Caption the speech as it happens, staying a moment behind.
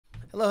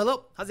Hello,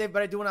 hello. How's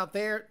everybody doing out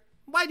there?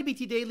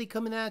 YDBT Daily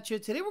coming at you.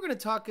 Today we're going to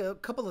talk a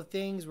couple of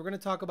things. We're going to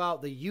talk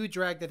about the U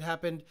drag that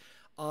happened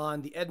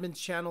on the Edmunds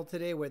channel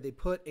today, where they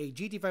put a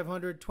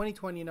GT500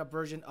 2020 and up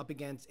version up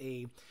against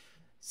a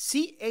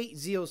C8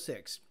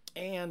 Z06.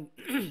 And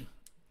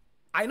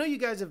I know you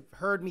guys have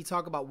heard me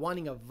talk about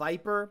wanting a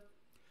Viper,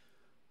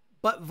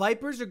 but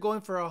Vipers are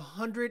going for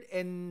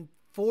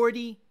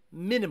 140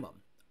 minimum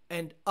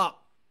and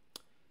up.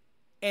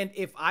 And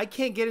if I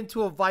can't get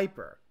into a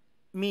Viper,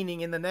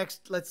 meaning in the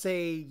next, let's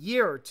say,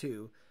 year or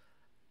two,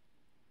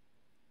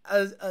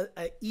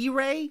 a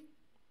E-Ray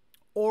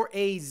or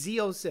a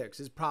Z06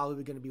 is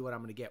probably going to be what I'm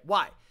going to get.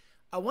 Why?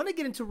 I want to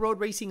get into road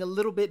racing a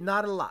little bit,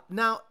 not a lot.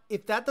 Now,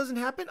 if that doesn't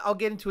happen, I'll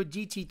get into a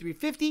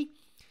GT350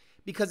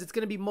 because it's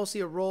going to be mostly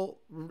a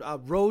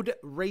road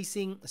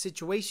racing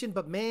situation.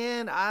 But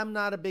man, I'm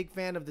not a big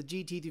fan of the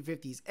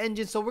GT350's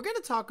engine. So we're going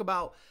to talk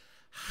about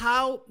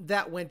how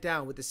that went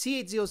down with the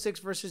C8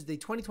 Z06 versus the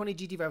 2020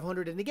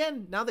 GT500. And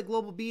again, now that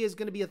Global B is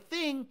going to be a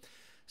thing,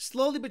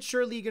 slowly but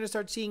surely you're going to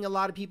start seeing a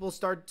lot of people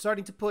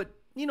starting to put,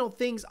 you know,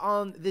 things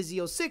on the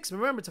Z06.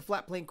 Remember, it's a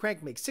flat plane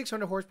crank, makes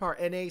 600 horsepower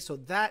NA. So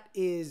that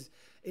is,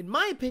 in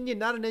my opinion,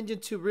 not an engine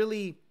to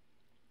really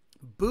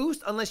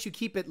boost unless you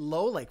keep it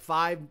low, like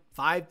 5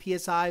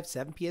 PSI,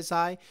 7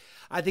 PSI.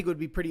 I think it would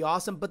be pretty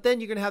awesome. But then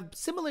you're going to have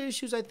similar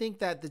issues, I think,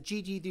 that the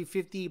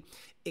GT350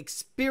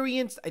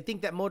 experienced. I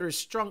think that motor is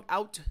strung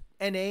out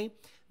NA,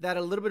 that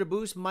a little bit of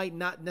boost might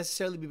not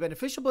necessarily be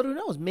beneficial, but who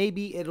knows?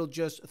 Maybe it'll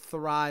just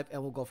thrive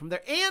and we'll go from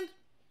there. And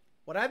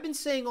what I've been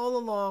saying all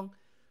along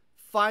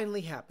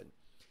finally happened.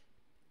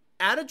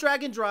 At a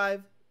drag and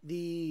drive,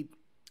 the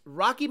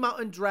Rocky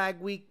Mountain Drag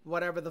Week,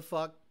 whatever the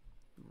fuck,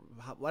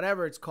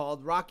 whatever it's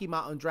called, Rocky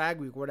Mountain Drag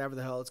Week, whatever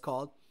the hell it's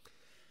called,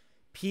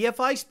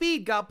 PFI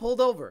Speed got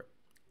pulled over.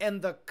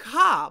 And the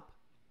cop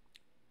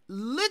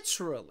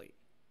literally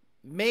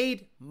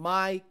made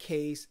my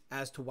case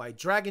as to why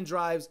drag and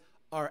drives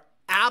are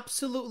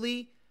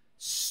absolutely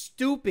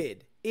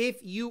stupid. If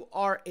you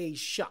are a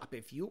shop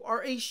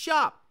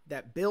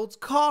that builds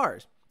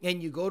cars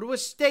and you go to a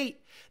state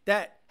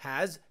that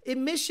has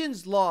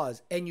emissions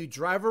laws and you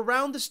drive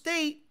around the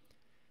state,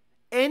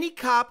 any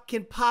cop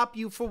can pop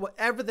you for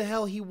whatever the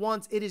hell he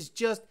wants. It is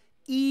just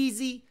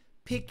easy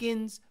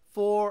pickings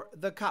for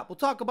the cop. We'll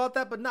talk about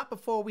that, but not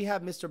before we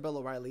have Mr. Bill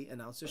O'Reilly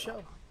announce the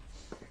show.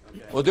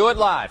 Okay. We'll do it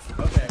live.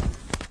 Okay.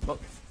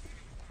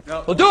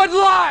 We'll do it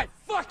live.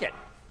 Fuck it.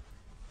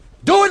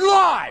 Do it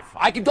live.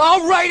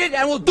 I'll write it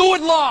and we'll do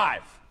it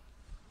live.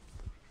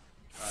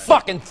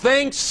 Fucking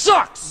thing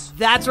sucks.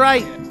 That's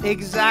right.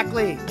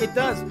 Exactly. It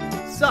does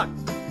suck.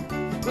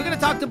 We're going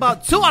to talk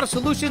about Two Auto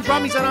Solutions.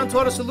 Rami's on Two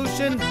Auto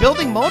Solution,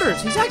 building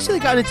motors. He's actually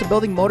gotten into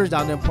building motors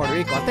down there in Puerto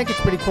Rico. I think it's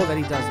pretty cool that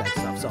he does that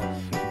stuff. So,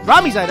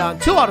 Rami's on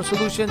Two Auto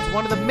Solutions,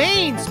 one of the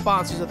main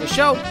sponsors of the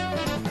show.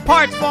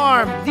 Parts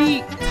Farm,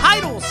 the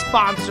title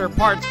sponsor,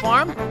 Parts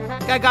Farm.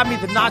 Guy got me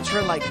the notch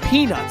for like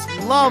peanuts.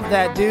 Love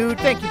that, dude.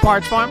 Thank you,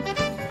 Parts Farm.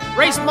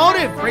 Race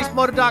Motive,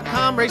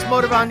 racemotive.com, Race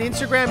Motive on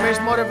Instagram, Race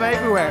Motive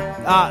everywhere.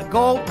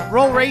 Go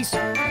roll race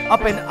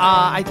up in,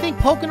 I think,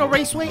 Pocono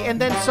Raceway, and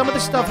then some of the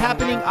stuff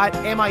happening at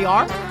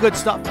MIR. Good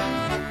stuff.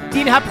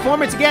 D&H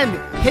Performance, again,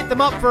 hit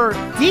them up for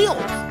deals.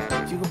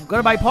 If you're going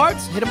to buy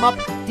parts, hit them up,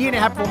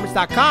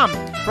 D&Hperformance.com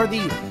for the,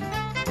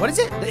 what is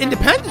it? The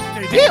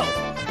independent deal.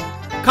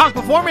 Conk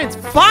Performance,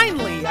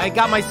 finally, I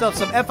got myself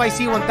some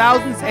FIC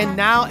 1000s, and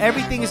now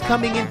everything is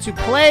coming into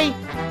play.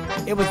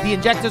 It was the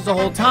injectors the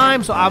whole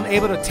time, so I'm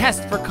able to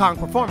test for Conk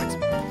Performance.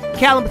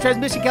 Caliber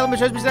Transmission,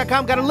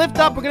 CaliberTransmission.com. Got to lift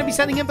up. We're going to be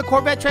sending him the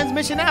Corvette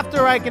transmission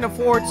after I can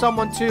afford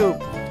someone to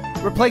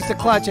replace the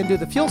clutch and do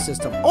the fuel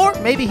system. Or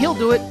maybe he'll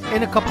do it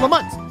in a couple of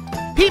months.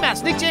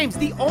 PMAS, Nick James,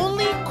 the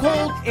only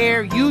cold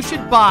air you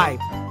should buy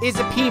is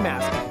a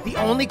PMAS. The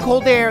only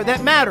cold air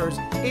that matters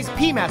is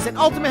PMAS. And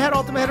Ultimate Header,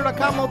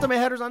 UltimateHeader.com, Ultimate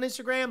Headers on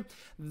Instagram.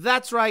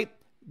 That's right.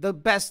 The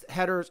best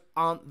headers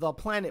on the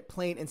planet,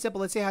 plain and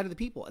simple. Let's say hi to the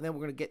people, and then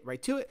we're going to get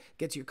right to it.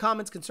 Get to your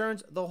comments,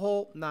 concerns, the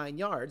whole 9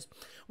 yards.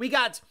 We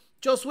got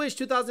Joe Swish,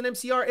 2000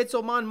 MCR, It's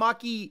Oman,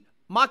 Maki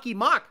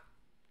Mock,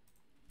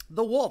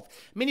 The Wolf,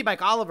 Mini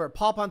Bike Oliver,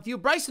 Paul Ponthieu,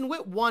 Bryson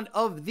Witt, one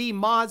of the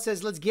mods,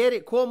 says, let's get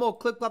it. Cuomo,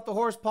 Clip Up the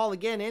Horse, Paul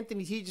again,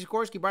 Anthony T.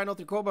 Sikorsky, Brian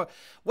Othry Cobra,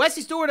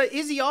 Wesley Stewart,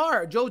 Izzy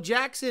R, Joe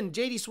Jackson,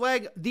 JD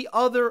Swag, the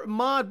other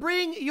mod.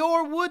 Bring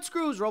your wood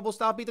screws. Robo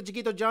Style, Pita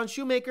Chiquito, John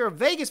Shoemaker,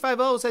 Vegas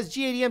 50 says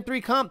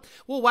G80M3 comp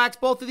will wax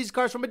both of these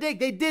cars from a dig.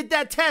 They did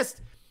that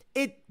test.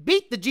 It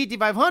beat the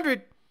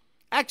GT500.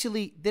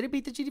 Actually, did it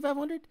beat the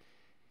GT500?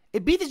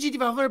 It beat the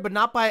GT500, but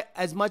not by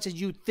as much as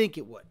you'd think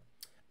it would.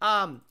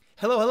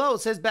 Hello,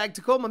 says Bag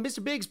Tacoma,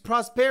 Mr. Biggs,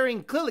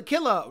 Prospering,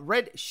 Killa,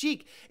 Red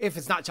Chic. If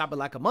it's not chopping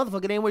like a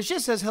motherfucking name, which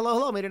just says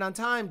hello, made it on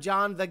time.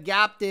 John the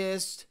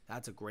Gaptist.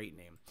 That's a great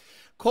name.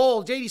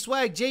 Cole, JD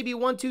Swag,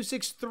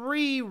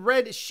 JB1263,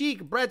 Red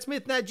Chic, Brad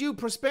Smith, Nat Jew,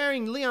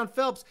 Prospering, Leon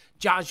Phelps,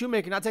 John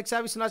Shoemaker, not tech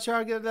savvy, so not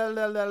sure.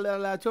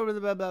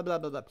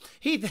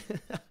 Heath,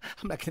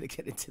 I'm not going to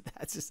get into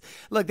that. Just,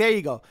 look, there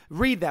you go.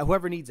 Read that,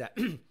 whoever needs that.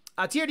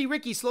 TRD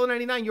Ricky, Slow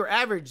 99, your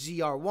average,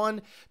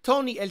 ZR1.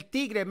 Tony El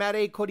Tigre,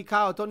 Mare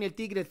Codicao, Tony El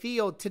Tigre,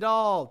 Theo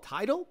Tidal,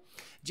 Title?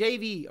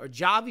 JV or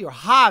Javi or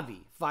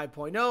Javi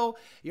 5.0.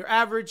 Your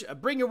average,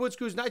 Bring Your Wood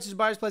Screws, Nitrous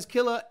Buyers Plus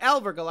Killa,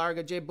 Elver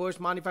Galarga, J Bush,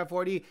 Monty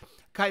 540,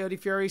 Coyote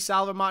Fury,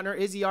 Salva Montner,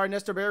 Izzy R,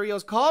 Nestor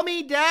Barrios, Call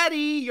Me Daddy.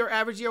 Your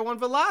average year one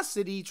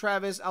Velocity,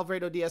 Travis,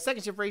 Alfredo Diaz,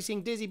 Second Shift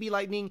Racing, Dizzy B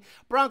Lightning,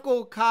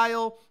 Bronco,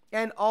 Kyle,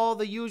 and all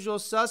the usual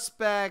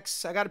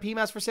suspects. I got a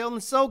PMAS for sale in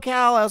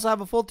SoCal. I also have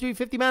a full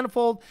 350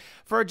 manifold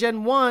for a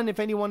Gen 1 if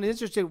anyone is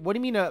interested. What do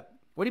you mean a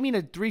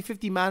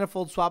 350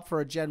 manifold swap for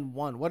a Gen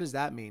 1? What does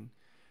that mean?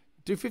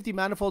 350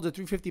 manifold or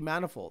 350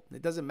 manifold.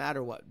 It doesn't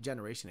matter what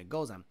generation it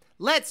goes on.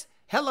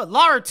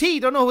 Laura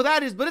T. Don't know who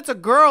that is, but it's a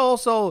girl,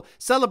 so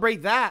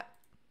celebrate that.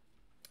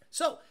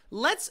 So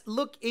let's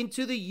look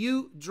into the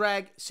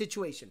U-Drag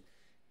situation.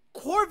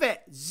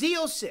 Corvette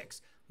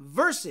Z06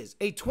 versus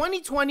a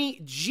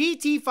 2020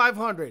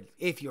 GT500.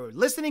 If you're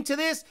listening to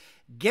this,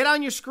 get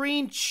on your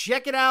screen,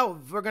 check it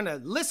out. We're going to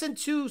listen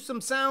to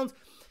some sounds.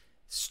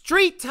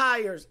 Street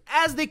tires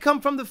as they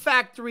come from the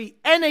factory.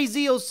 NA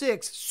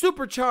Z06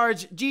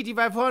 supercharged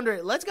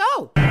GT500. Let's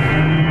go.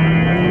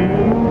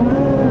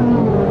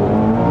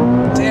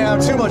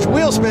 Damn, too much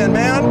wheel spin,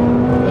 man.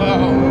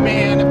 Oh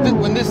man,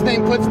 when this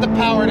thing puts the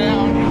power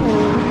down.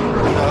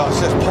 Oh, it's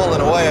just pulling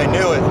away. I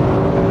knew it.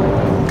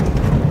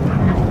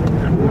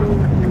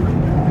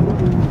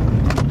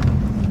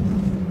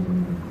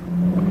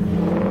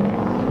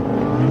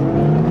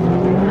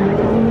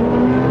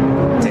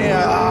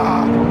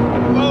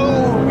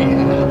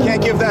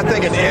 That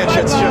thing an inch,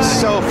 it's just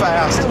so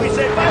fast. And we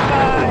say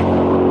bye-bye.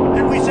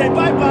 And we say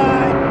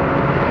bye-bye.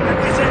 And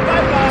we say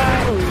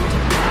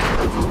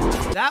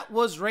bye-bye. That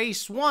was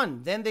race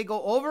one. Then they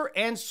go over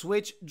and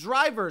switch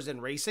drivers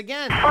and race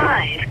again.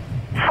 5,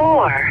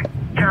 4,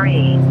 3,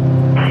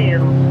 2,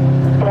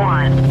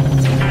 1.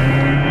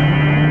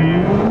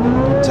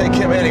 Take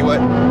him anyway.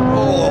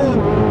 Oh.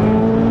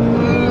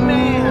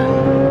 Man.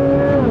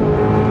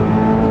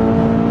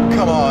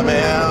 Come on,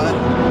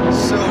 man.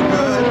 So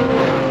good.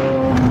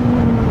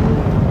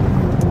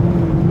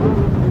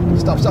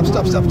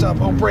 Stop.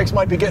 Oh, brakes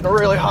might be getting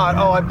really hot.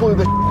 Oh, I blew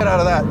the shit out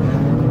of that.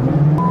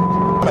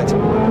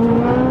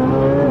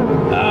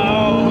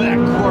 Oh, that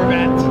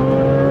Corvette.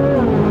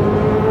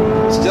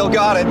 Still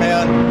got it,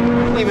 man.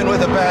 Even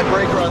with a bad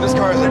brake run, this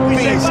car is a We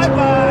say beast.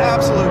 bye-bye.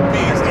 Absolute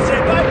beast. We say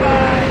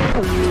bye-bye.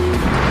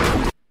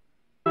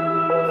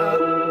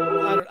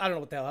 I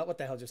don't know what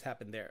the hell just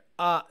happened there.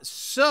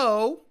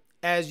 So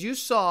as you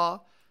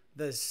saw,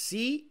 the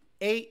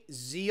C8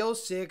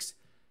 Z06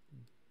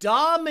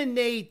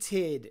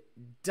 dominated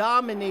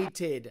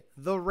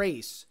the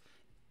race.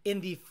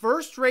 In the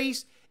first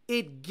race,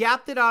 it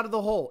gapped it out of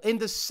the hole. In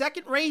the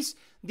second race,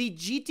 the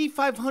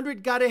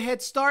GT500 got a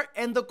head start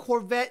and the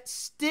Corvette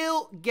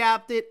still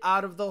gapped it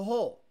out of the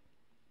hole.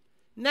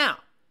 Now,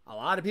 a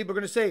lot of people are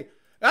going to say,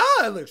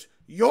 Alex,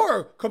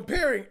 you're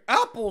comparing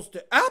apples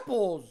to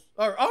apples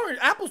or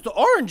apples to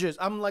oranges.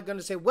 I'm like going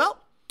to say, well,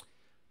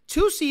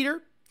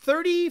 two-seater,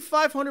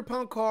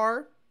 3,500-pound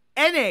car,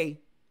 NA,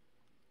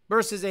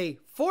 versus a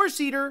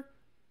four-seater,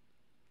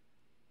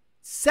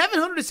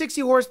 760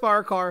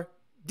 horsepower car,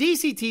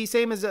 DCT,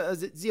 same as a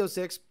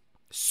Z06,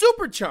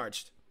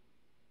 supercharged.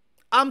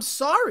 I'm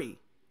sorry.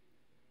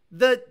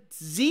 The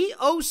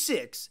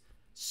Z06,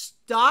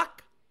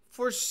 stock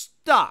for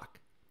stock,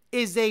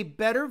 is a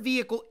better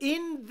vehicle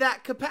in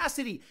that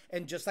capacity.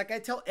 And just like I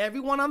tell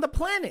everyone on the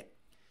planet,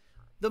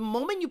 the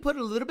moment you put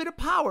a little bit of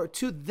power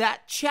to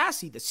that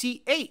chassis, the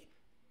C8,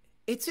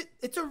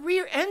 it's a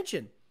rear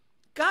engine.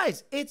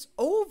 Guys, it's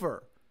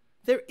over.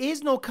 There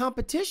is no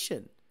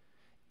competition.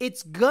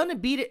 It's gonna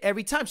beat it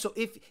every time. So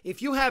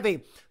if you have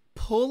a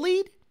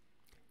pulleyed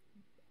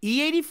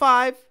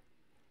E85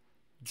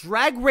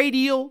 drag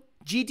radial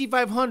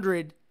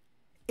GT500,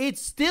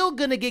 it's still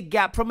gonna get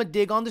gapped from a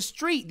dig on the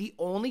street. The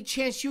only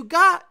chance you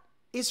got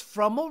is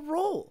from a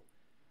roll.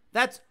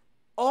 That's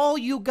all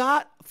you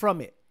got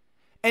from it.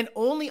 And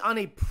only on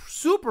a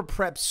super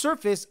prep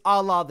surface,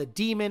 a la the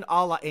Demon,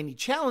 a la any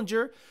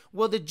Challenger,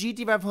 will the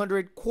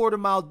GT500 quarter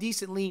mile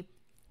decently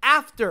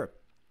after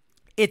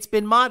it's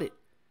been modded.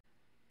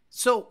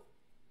 So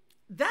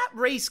that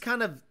race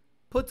kind of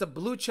puts a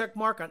blue check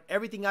mark on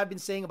everything I've been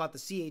saying about the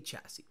C8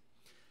 chassis.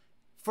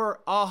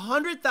 For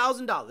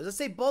 $100,000, let's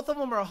say both of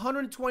them are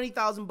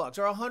 $120,000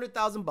 or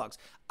 $100,000.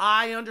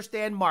 I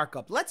understand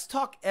markup. Let's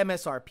talk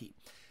MSRP.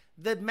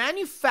 The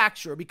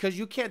manufacturer, because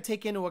you can't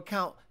take into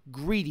account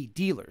greedy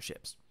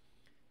dealerships,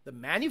 the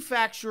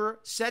manufacturer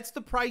sets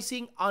the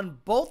pricing on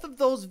both of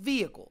those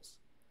vehicles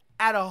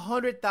at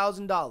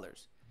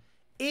 $100,000.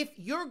 If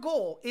your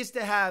goal is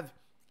to have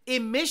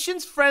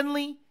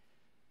emissions-friendly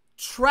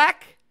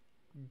track,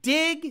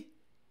 dig,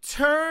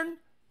 turn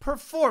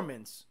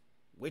performance,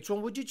 which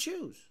one would you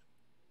choose?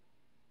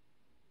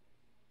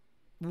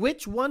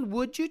 Which one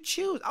would you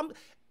choose?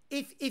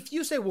 If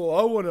you say, well,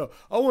 I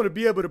want to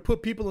be able to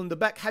put people in the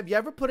back. Have you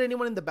ever put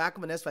anyone in the back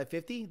of an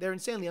S550? They're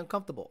insanely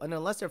uncomfortable. And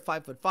unless they're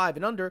 5'5"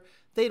 and under,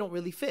 they don't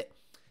really fit.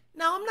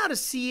 Now, I'm not a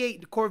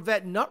C8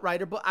 Corvette nut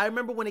rider, but I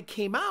remember when it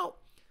came out,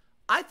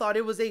 I thought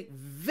it was a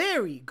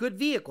very good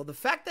vehicle. The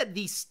fact that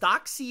the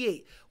stock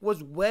C8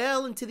 was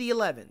well into the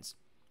 11s,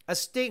 a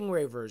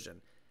Stingray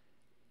version,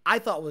 I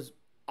thought was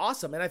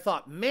awesome. And I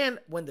thought, man,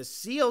 when the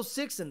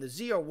Z06 and the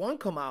Z01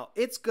 come out,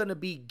 it's going to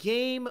be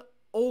game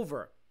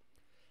over.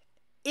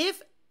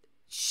 If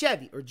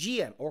Chevy or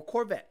GM or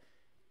Corvette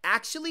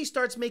actually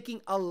starts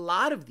making a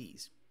lot of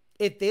these,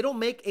 if they don't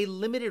make a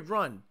limited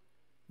run,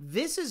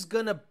 this is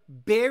going to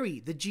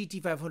bury the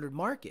GT500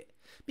 market,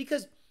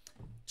 because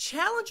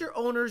Challenger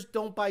owners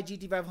don't buy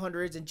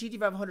GT500s and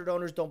GT500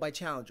 owners don't buy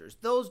Challengers.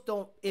 Those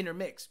don't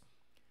intermix.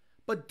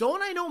 But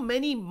don't I know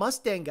many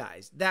Mustang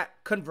guys that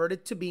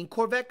converted to being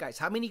Corvette guys?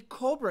 How many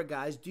Cobra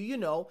guys do you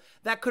know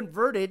that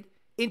converted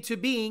into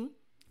being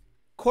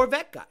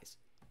Corvette guys?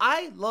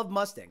 I love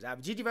Mustangs. I have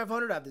a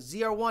GT500, I have the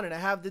ZR1, and I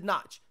have the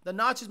Notch. The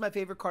Notch is my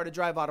favorite car to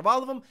drive out of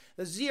all of them.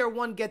 The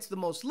ZR1 gets the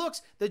most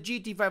looks. The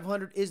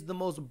GT500 is the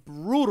most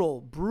brutal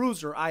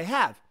bruiser I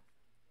have.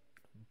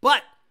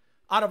 But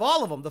out of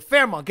all of them, the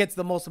Fairmont gets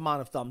the most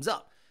amount of thumbs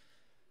up.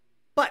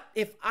 But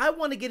if I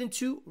want to get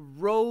into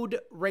road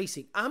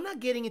racing, I'm not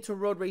getting into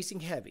road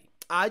racing heavy.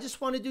 I just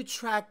want to do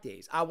track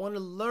days. I want to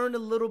learn a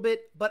little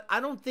bit, but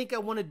I don't think I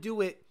want to do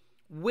it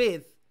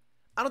with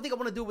a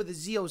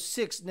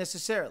Z06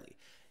 necessarily.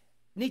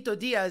 Nito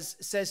Diaz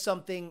says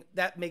something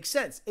that makes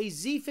sense. A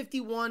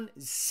Z51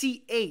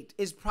 C8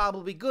 is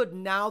probably good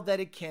now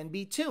that it can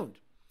be tuned.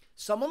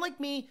 Someone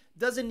like me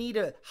doesn't need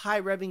a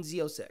high revving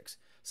Z06.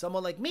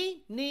 Someone like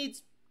me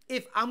needs,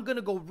 if I'm going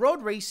to go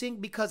road racing,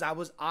 because I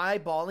was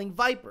eyeballing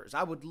Vipers.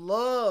 I would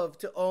love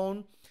to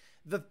own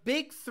the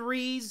big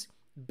three's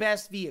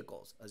best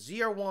vehicles, a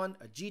ZR1,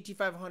 a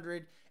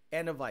GT500,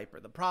 and a Viper.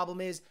 The problem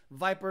is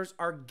Vipers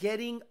are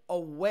getting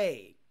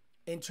away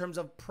in terms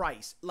of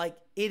price, like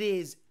it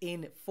is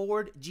in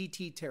Ford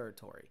GT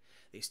territory.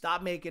 They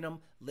stopped making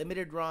them,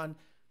 limited run.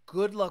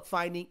 Good luck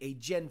finding a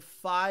Gen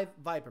 5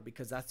 Viper,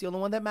 because that's the only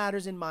one that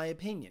matters in my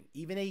opinion.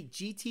 Even a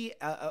GT,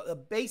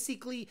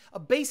 basically a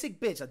basic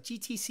bitch, a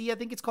GTC I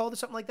think it's called or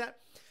something like that.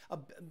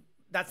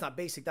 That's not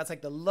basic, that's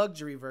like the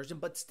luxury version,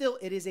 but still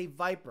it is a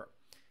Viper.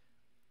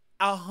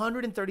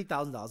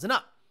 $130,000 and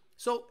up.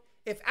 So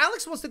if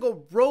Alex wants to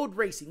go road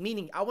racing,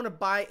 meaning I want to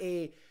buy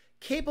a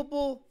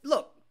capable,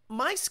 look,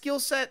 my skill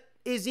set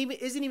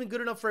isn't even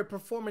good enough for a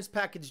performance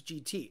package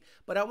GT,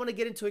 but I want to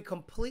get into a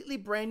completely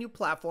brand new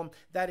platform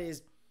that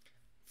is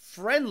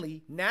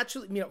friendly,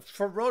 naturally,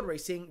 for road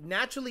racing,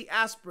 naturally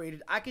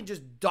aspirated. I can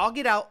just dog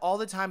it out all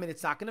the time and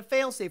it's not going to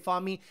fail safe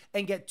on me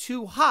and get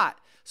too hot.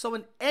 So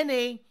an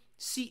NA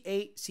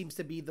C8 seems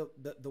to be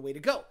the way to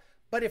go.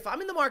 But if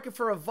I'm in the market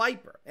for a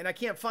Viper and I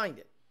can't find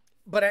it,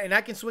 and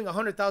I can swing a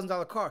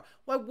 $100,000 car,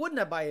 why wouldn't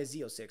I buy a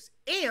Z06?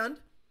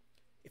 And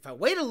if I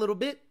wait a little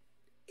bit,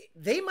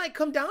 they might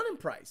come down in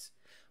price.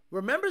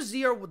 Remember the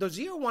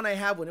ZR1 I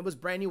have when it was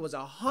brand new was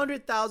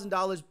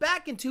 $100,000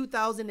 back in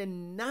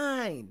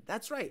 2009.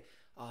 That's right.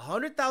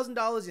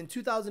 $100,000 in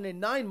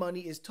 2009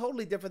 money is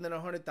totally different than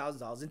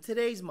 $100,000 in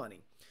today's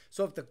money.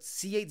 So if the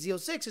C8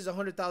 Z06 is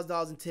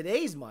 $100,000 in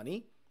today's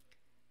money,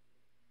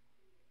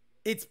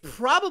 it's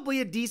probably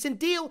a decent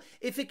deal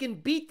if it can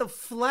beat the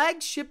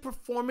flagship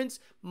performance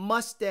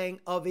Mustang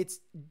of its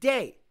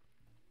day.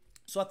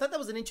 So I thought that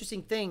was an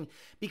interesting thing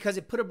because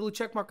it put a blue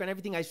check mark on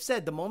everything I've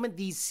said. The moment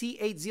these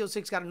C8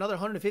 Z06 got another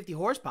 150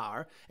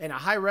 horsepower and a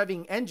high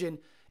revving engine,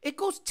 it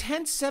goes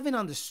 10.7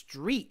 on the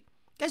street.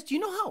 Guys, do you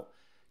know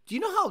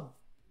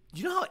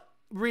how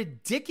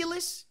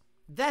ridiculous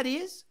that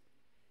is?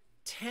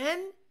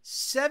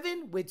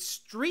 10.7 with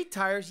street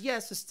tires.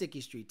 Yes, a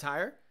sticky street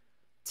tire.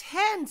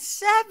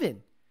 10.7.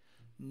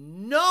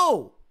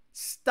 No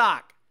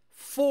stock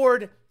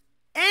Ford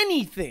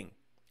anything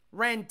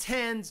ran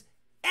 10s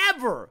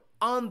ever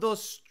on the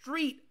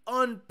street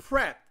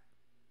unprepped,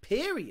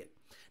 period.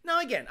 Now,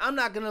 again, I'm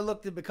not going to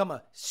look to become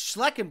a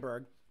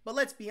Schleckenberg, but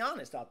let's be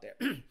honest out there.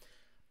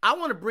 I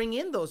want to bring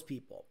in those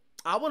people.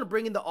 I want to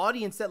bring in the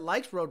audience that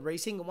likes road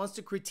racing and wants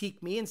to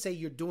critique me and say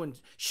you're doing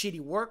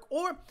shitty work,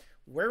 or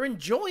we're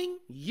enjoying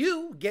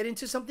you get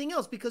into something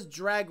else, because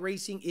drag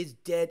racing is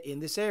dead in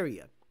this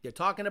area. They're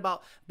talking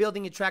about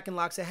building a track in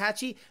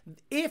Loxahatchee.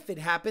 If it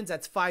happens,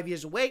 that's 5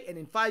 years away. And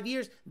in 5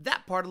 years,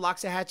 that part of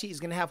Loxahatchee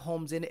is going to have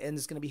homes in it and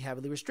it's going to be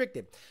heavily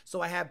restricted.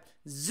 So I have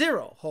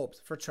zero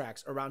hopes for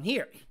tracks around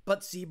here.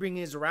 But Sebring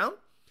is around.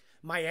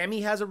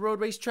 Miami has a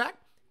road race track.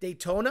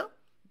 Daytona.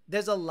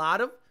 There's a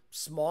lot of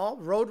small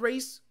road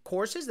race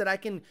courses that I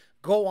can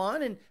go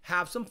on and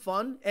have some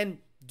fun and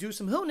do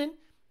some hooning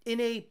in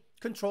a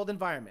controlled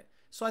environment.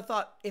 So I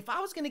thought, if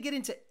I was going to get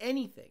into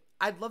anything,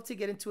 I'd love to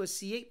get into a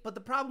C8, but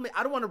the problem is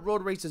I don't want to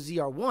road race a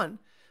ZR1.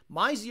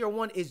 My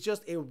ZR1 is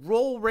just a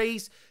roll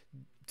race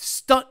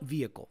stunt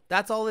vehicle.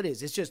 That's all it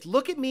is. It's just,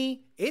 look at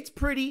me. It's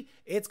pretty.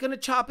 It's going to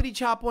choppity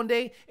chop one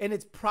day, and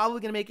it's probably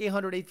going to make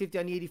 800, 850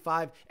 on the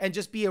 85 and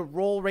just be a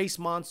roll race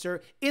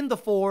monster in the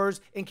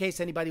fours in case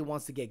anybody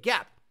wants to get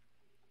gapped.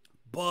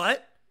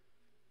 But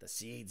the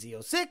C8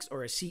 Z06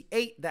 or a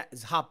C8 that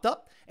is hopped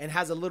up and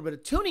has a little bit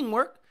of tuning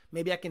work,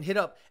 maybe I can hit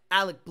up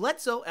Alec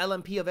Bledsoe,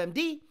 LMP of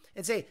MD,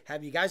 and say,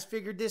 have you guys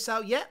figured this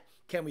out yet?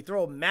 Can we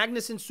throw a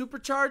Magnuson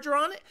supercharger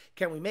on it?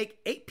 Can we make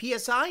 8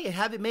 PSI and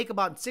have it make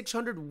about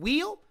 600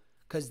 wheel?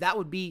 Because that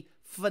would be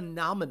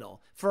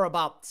phenomenal for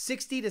about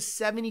 $60,000 to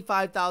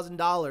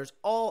 $75,000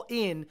 all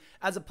in,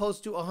 as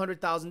opposed to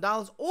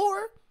 $100,000.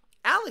 Or,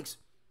 Alex,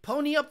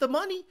 pony up the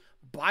money,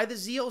 buy the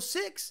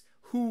Z06.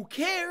 Who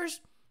cares?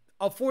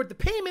 Afford the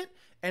payment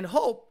and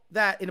hope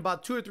that in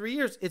about 2 or 3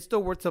 years it's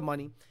still worth some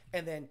money,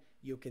 and then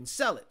you can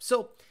sell it.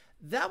 So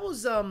that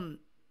was an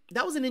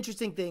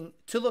interesting thing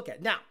to look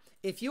at. Now,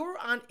 if you were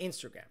on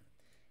Instagram,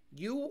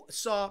 you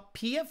saw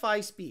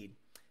PFI Speed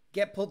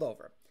get pulled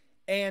over,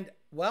 and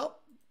well,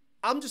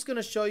 I'm just going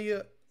to show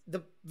you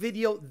the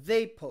video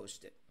they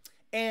posted.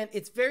 And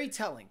it's very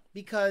telling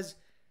because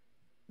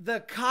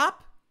the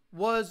cop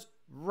was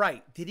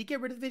right. Did he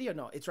get rid of the video?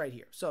 No, it's right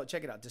here. So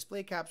check it out.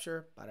 Display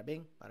capture, bada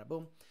bing, bada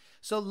boom.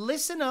 So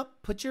listen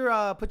up, put your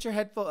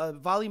headphone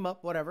volume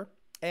up, whatever,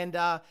 and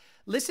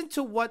listen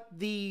to what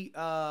the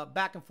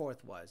back and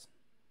forth was.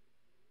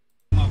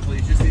 Come on,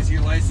 please. Just use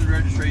your license,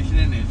 registration,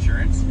 and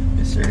insurance.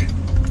 Yes, sir.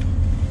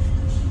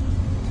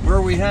 Where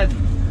are we heading?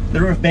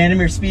 The roof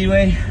Vandermeer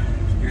Speedway.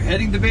 You're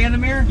heading to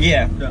Vandermeer?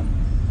 Yeah.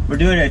 We're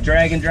doing a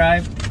drag and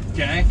drive.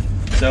 Okay.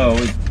 So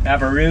we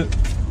have our route.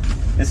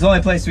 It's the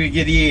only place we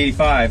get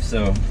E85,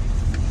 so.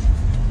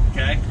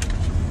 Okay.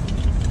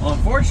 Well,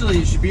 unfortunately,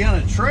 you should be on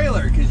a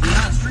trailer because you're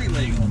not street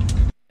legal.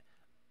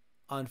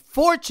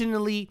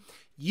 Unfortunately,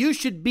 you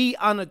should be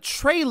on a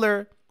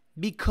trailer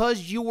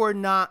because you are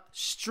not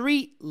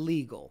street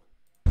legal.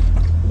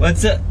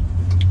 What's it?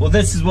 Well,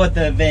 this is what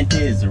the event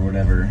is, or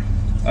whatever.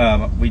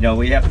 We know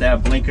we have to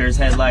have blinkers,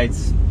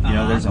 headlights. You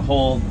know, there's a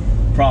whole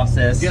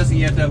process. I'm guessing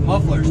you have to have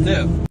mufflers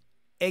too.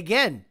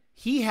 Again,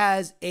 he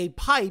has a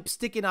pipe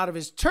sticking out of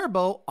his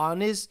turbo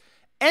on his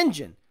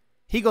engine.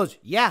 He goes,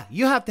 yeah,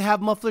 you have to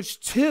have mufflers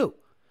too.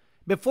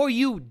 Before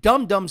you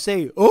dum-dum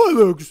say, oh,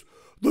 Alex,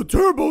 the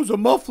turbo's a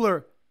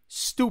muffler.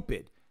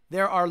 Stupid.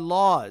 There are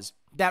laws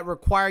that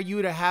require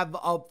you to have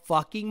a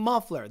fucking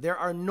muffler. There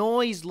are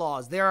noise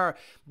laws.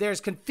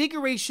 There's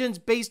configurations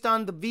based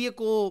on the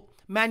vehicle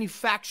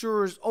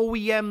manufacturer's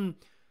OEM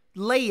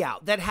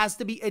layout that has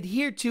to be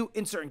adhered to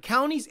in certain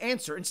counties and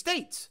certain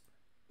states.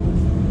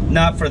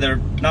 Not for the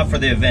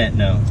event,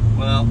 no.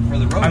 Well, for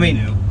the road, you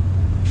do.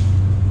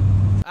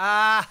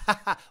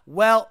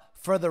 Well,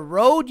 for the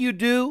road you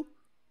do.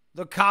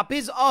 The cop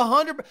is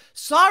 100%.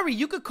 Sorry,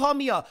 you could call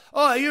me what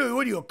are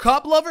you, a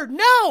cop lover?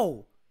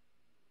 No!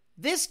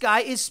 This guy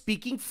is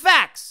speaking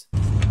facts.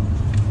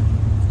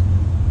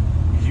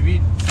 You'd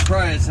be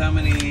surprised how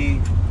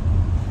many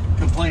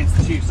complaints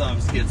the chief's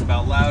office gets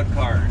about loud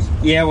cars.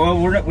 Yeah, well,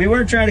 we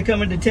weren't trying to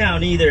come into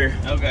town either.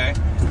 Okay.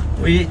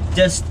 We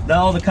just,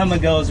 all the come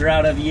and goes are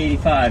out of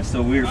E85,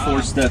 so we were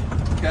forced to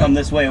come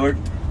this way.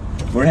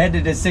 We're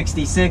headed to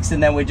 66,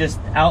 and then we just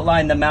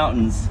outlined the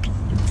mountains.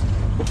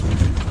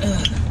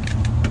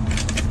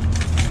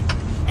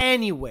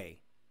 Anyway,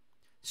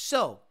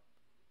 so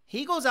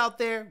he goes out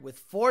there with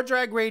 4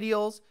 drag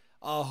radials,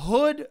 a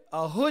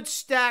hood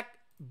stack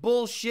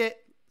bullshit.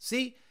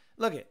 See,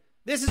 look at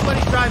this is what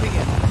he's driving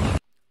in.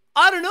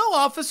 I don't know,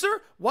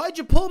 officer. Why'd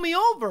you pull me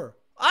over?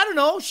 I don't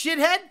know,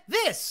 shithead.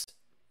 This.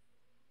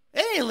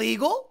 It ain't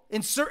legal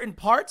in certain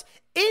parts.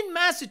 In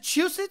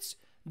Massachusetts,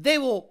 they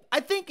will, I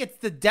think it's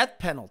the death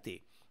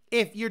penalty.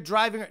 If you're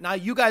driving, now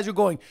you guys are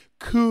going,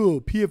 cool,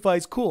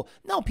 PFI's cool.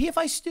 No,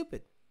 PFI's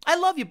stupid. I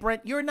love you,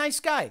 Brent. You're a nice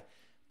guy.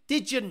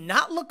 Did you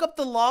not look up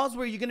the laws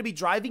where you're going to be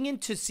driving in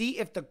to see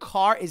if the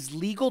car is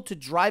legal to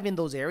drive in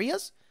those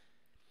areas?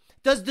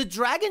 Does the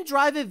drag and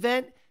drive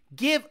event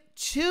give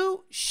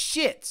 2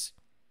 shits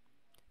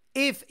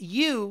if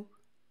you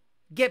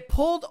get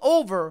pulled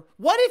over?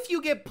 What if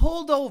you get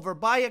pulled over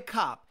by a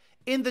cop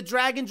in the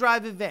drag and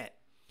drive event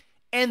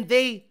and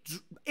they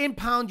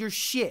impound your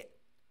shit?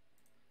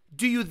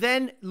 Do you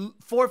then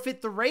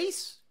forfeit the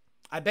race?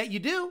 I bet you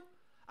do.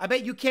 I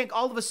bet you can't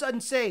all of a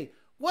sudden say,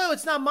 well,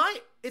 it's not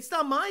my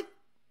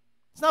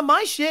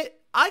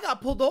shit. I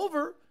got pulled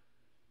over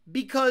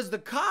because the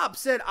cop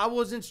said I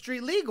wasn't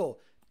street legal.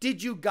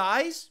 Did you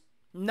guys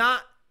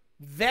not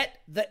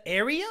vet the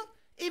area?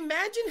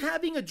 Imagine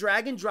having a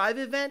drag and drive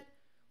event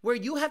where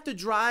you have to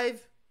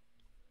drive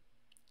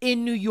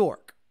in New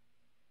York.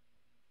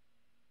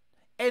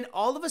 And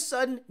all of a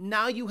sudden,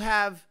 now you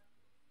have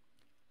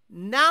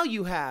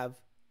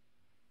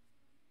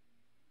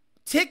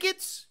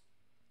tickets,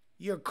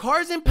 your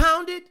car's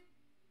impounded,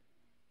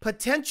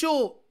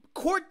 potential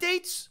court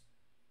dates,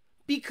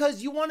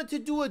 because you wanted to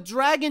do a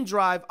drag and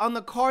drive on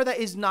the car that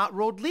is not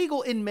road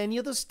legal in many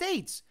of the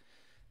states.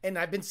 And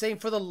I've been saying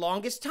for the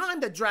longest time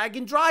that drag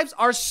and drives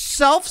are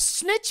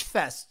self-snitch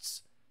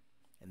fests.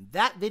 And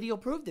that video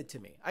proved it to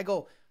me. I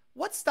go,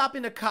 what's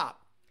stopping a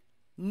cop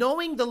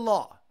knowing the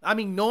law,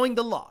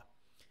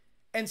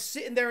 and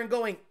sitting there and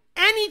going,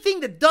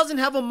 anything that doesn't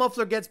have a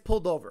muffler gets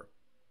pulled over?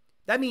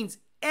 That means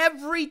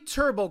every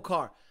turbo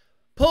car,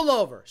 pull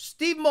over.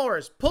 Steve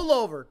Morris, pull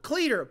over.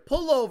 Cleater,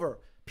 pull over.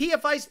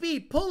 PFI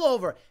Speed, pull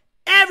over.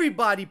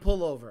 Everybody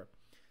pull over.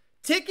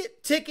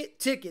 Ticket, ticket,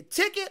 ticket,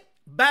 ticket.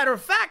 Matter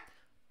of fact,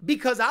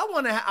 because I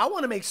want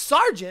to make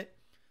Sergeant,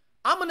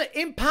 I'm going to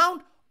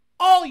impound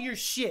all your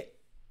shit.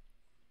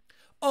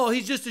 Oh,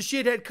 he's just a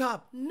shithead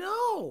cop.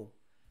 No.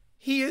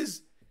 He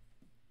is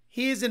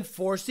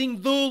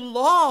enforcing the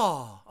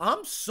law.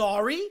 I'm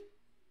sorry.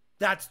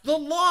 That's the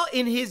law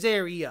in his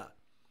area.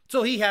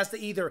 So he has to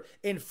either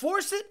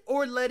enforce it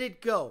or let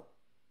it go.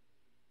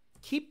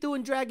 Keep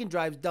doing drag and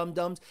drives,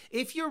 dum-dums.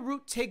 If your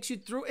route takes you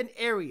through an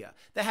area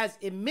that has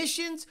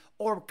emissions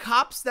or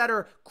cops that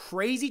are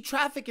crazy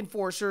traffic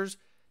enforcers,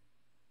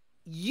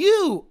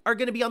 you are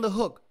going to be on the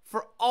hook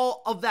for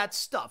all of that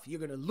stuff. You're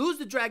going to lose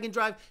the drag and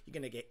drive. You're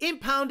going to get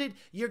impounded.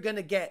 You're going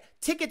to get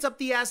tickets up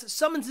the ass,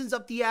 summonses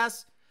up the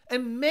ass.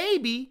 And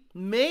maybe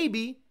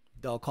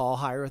they'll call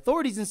higher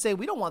authorities and say,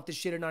 we don't want this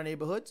shit in our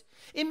neighborhoods.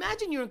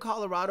 Imagine you're in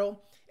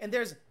Colorado and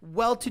there's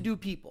well-to-do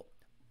people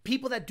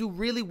that do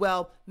really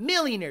well,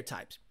 millionaire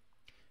types.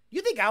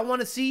 You think I want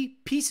to see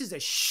pieces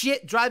of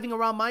shit driving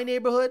around my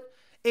neighborhood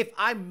if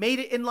I made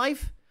it in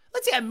life?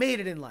 Let's say I made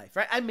it in life,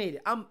 right? I made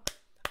it.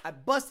 I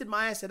busted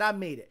my ass and I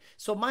made it.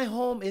 So my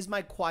home is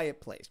my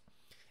quiet place.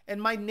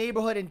 And my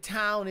neighborhood and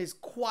town is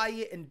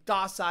quiet and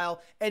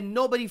docile and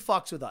nobody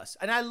fucks with us.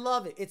 And I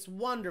love it. It's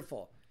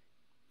wonderful.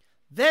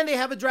 Then they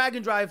have a drag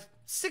and drive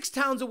 6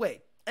 towns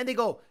away. And they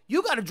go,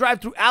 you got to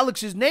drive through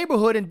Alex's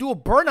neighborhood and do a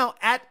burnout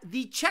at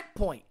the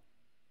checkpoint.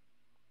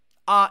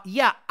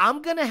 Yeah,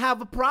 I'm going to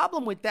have a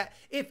problem with that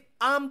if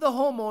I'm the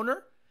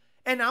homeowner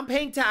and I'm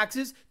paying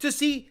taxes to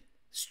see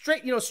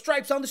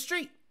stripes on the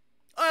street.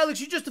 Oh, Alex,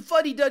 you're just a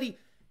fuddy-duddy.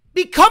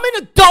 Become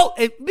an adult.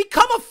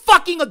 Become a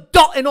fucking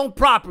adult and own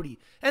property.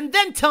 And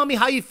then tell me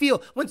how you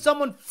feel when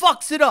someone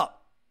fucks it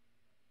up.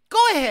 Go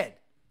ahead.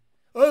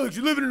 Oh,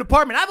 you live in an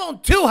apartment. I've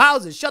owned 2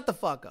 houses. Shut the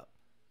fuck up.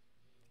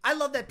 I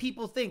love that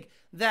people think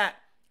that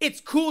it's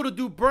cool to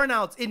do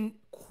burnouts in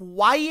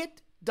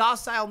quiet,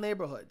 docile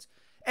neighborhoods.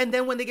 And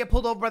then when they get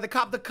pulled over by the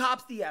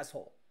cop's the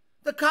asshole.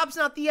 The cop's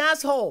not the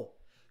asshole.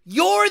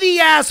 You're the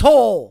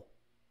asshole.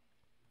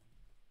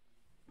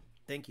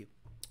 Thank you.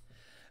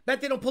 Bet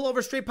they don't pull over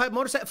a straight pipe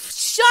motorcycle.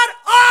 Shut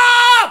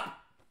up!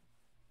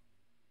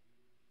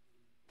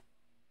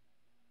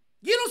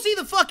 You don't see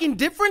the fucking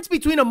difference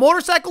between a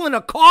motorcycle and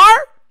a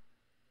car?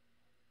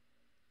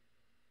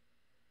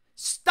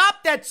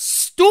 Stop that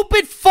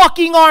stupid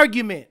fucking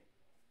argument.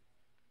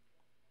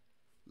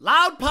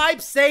 Loud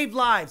pipes save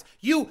lives.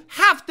 You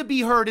have to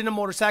be heard in a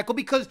motorcycle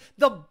because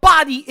the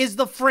body is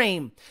the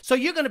frame. So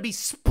you're going to be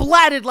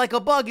splatted like a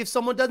bug if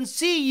someone doesn't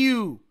see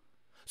you.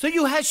 So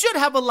you should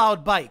have a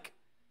loud bike.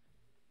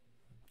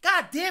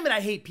 God damn it, I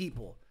hate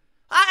people.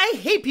 I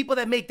hate people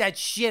that make that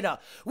shit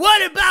up.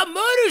 What about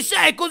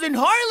motorcycles and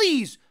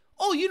Harleys?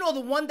 Oh, you know the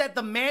one that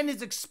the man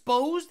is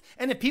exposed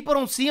and if people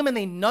don't see him and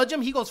they nudge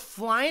him, he goes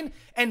flying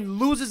and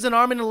loses an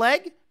arm and a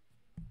leg?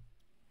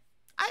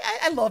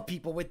 I love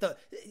people with the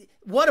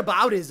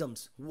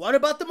whataboutisms. What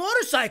about the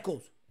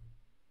motorcycles?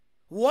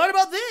 What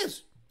about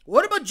this?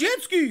 What about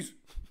jet skis?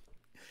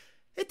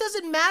 It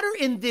doesn't matter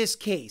in this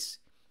case.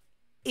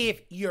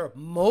 If your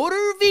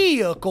motor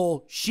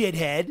vehicle,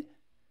 shithead,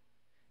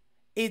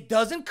 it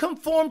doesn't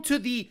conform to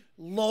the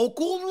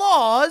local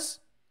laws,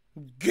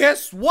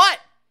 guess what?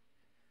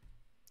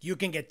 You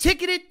can get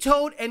ticketed,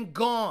 towed, and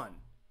gone.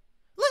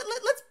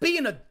 Let's be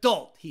an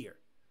adult here.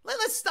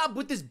 Let's stop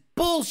with this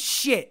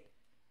bullshit.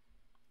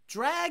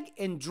 Drag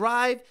and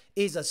drive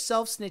is a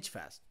self-snitch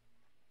fest.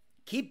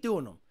 Keep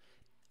doing them.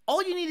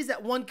 All you need is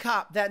that one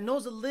cop that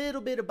knows a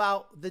little bit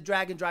about the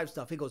drag and drive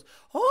stuff. He goes,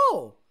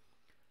 oh,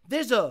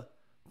 there's a,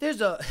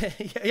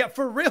 yeah,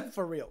 for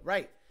real,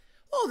 right?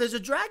 Oh, there's a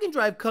drag and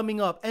drive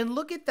coming up. And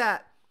look at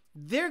that.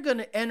 They're going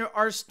to enter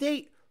our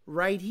state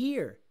right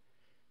here.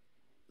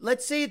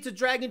 Let's say it's a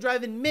drag and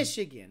drive in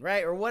Michigan,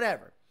 right? Or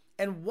whatever.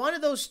 And one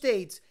of those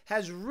states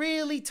has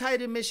really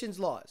tight emissions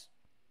laws.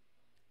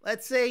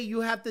 Let's say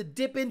you have to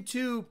dip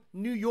into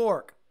New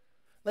York.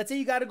 Let's say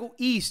you got to go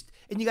east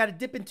and you got to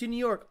dip into New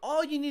York.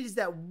 All you need is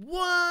that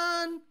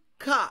one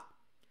cop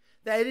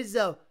that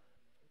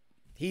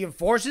he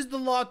enforces the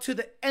law to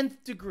the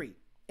nth degree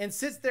and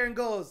sits there and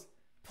goes,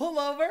 pull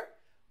over,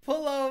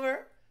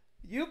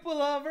 you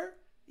pull over.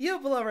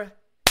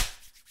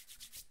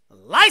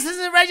 License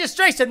and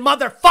registration,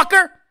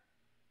 motherfucker.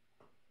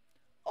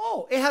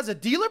 Oh, it has a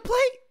dealer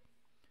plate?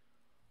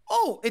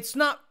 Oh, it's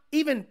not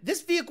even,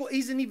 this vehicle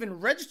isn't even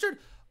registered?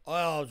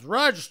 Oh, it's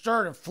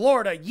registered in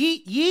Florida.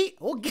 Yeet.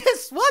 Well,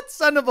 guess what,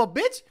 son of a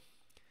bitch?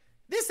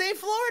 This ain't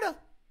Florida.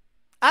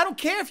 I don't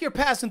care if you're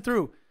passing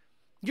through.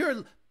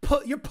 You're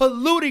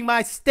polluting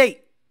my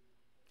state.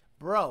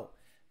 Bro,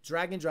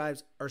 drag and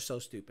drives are so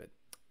stupid.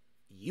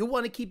 You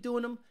want to keep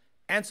doing them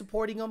and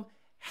supporting them?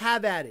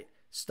 Have at it.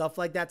 Stuff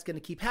like that's going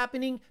to keep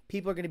happening.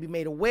 People are going to be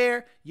made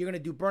aware. You're going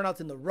to do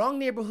burnouts in the wrong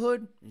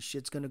neighborhood, and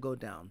shit's going to go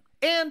down.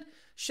 And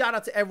shout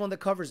out to everyone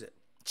that covers it.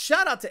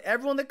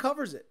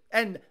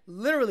 And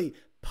literally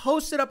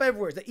post it up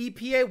everywhere. The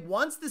EPA,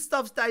 once this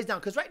stuff dies down,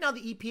 because right now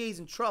the EPA is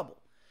in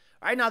trouble.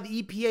 Right now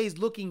the EPA is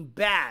looking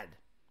bad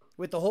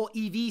with the whole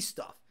EV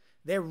stuff.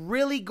 They're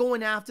really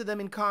going after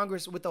them in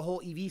Congress with the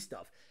whole EV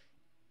stuff.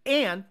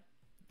 And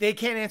they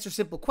can't answer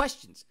simple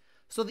questions.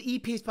 So the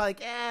EPA is probably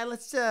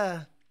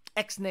like,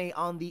 X-nay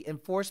on the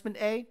enforcement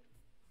A.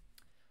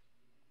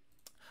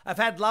 I've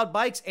had loud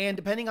bikes, and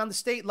depending on the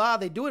state law,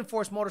 they do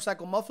enforce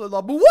motorcycle muffler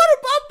law. But what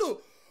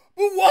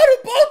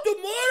about the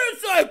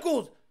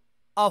motorcycles?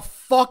 A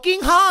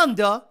fucking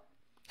Honda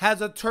has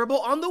a turbo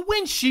on the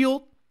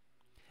windshield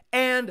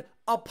and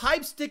a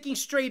pipe sticking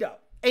straight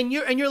up. And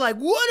you're like,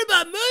 what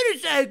about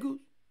motorcycles?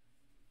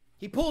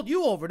 He pulled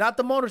you over, not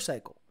the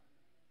motorcycle.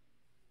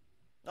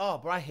 Oh,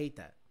 bro, I hate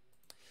that.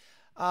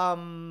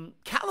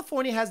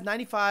 California has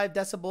 95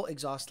 decibel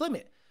exhaust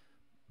limit.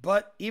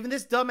 But even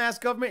this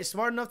dumbass government is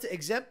smart enough to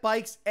exempt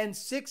bikes and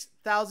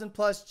 6,000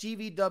 plus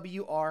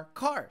GVWR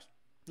cars,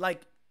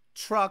 like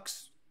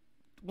trucks,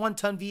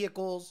 1-ton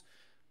vehicles,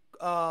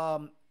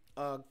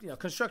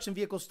 construction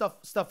vehicles,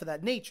 stuff of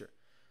that nature.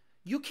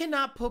 You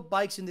cannot put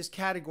bikes in this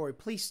category.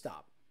 Please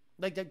stop.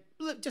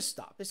 Just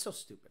stop. It's so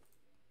stupid.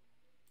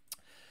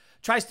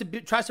 Tries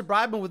to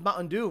bribe him with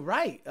Mountain Dew.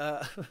 Right.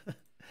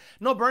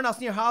 No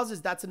burnouts near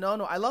houses. That's a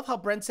no-no. I love how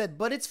Brent said,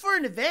 but it's for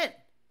an event.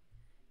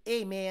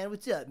 Hey, man,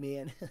 what's up,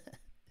 man?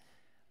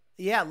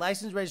 Yeah,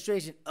 license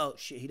registration. Oh,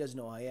 shit, he doesn't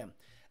know who I am.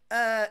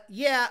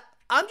 Yeah,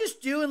 I'm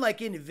just doing, like,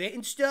 an event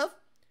and stuff.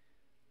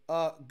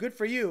 Good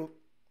for you.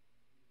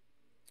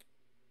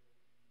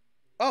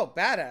 Oh,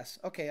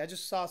 badass. Okay, I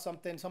just saw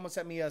something. Someone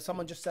sent me,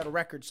 someone just set a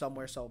record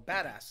somewhere, so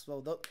badass.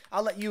 So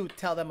I'll let you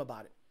tell them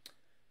about it.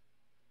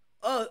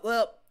 Oh,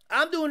 well,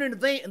 I'm doing an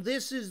event, and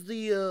this is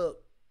the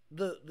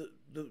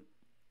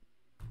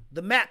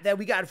map that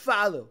we got to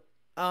follow.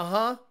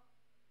 Uh-huh.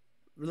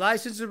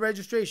 License and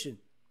registration.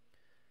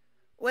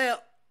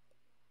 Well,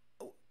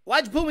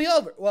 why'd you pull me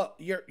over? Well,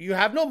 you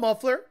have no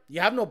muffler. You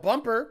have no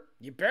bumper.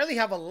 You barely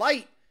have a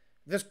light.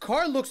 This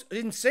car looks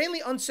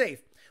insanely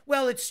unsafe.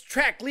 Well, it's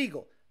track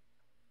legal.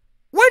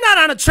 We're not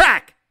on a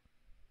track.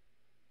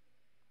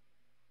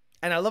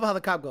 And I love how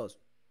the cop goes,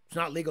 it's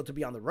not legal to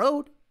be on the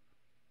road.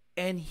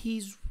 And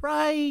he's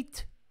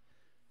right.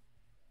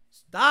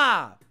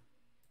 Stop.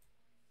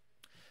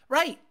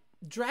 Right.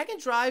 Drag and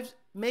drive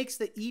makes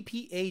the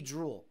EPA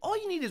drool. All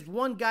you need is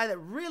one guy that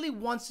really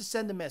wants to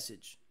send a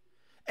message.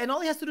 And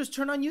all he has to do is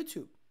turn on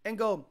YouTube and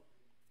go,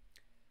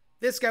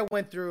 this guy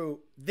went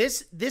through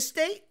this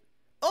state.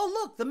 Oh,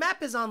 look, the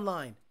map is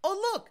online.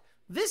 Oh, look,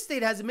 this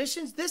state has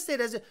emissions. This state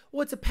has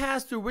it's a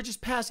pass through. We're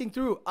just passing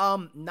through.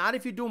 Not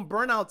if you're doing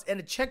burnouts and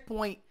a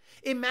checkpoint.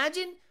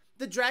 Imagine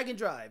the drag and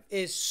drive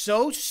is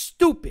so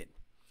stupid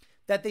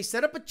that they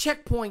set up a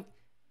checkpoint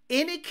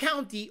in a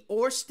county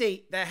or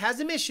state that has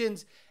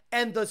emissions,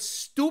 and the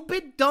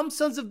stupid dumb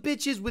sons of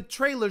bitches with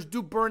trailers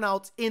do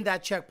burnouts in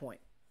that checkpoint.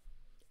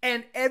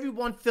 And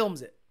everyone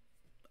films it.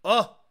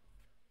 Oh,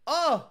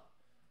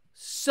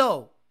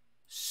 so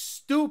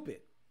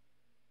stupid.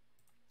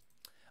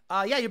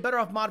 Yeah, you're better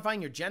off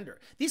modifying your gender.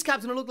 These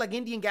cops are gonna look like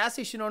Indian gas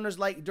station owners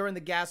like during the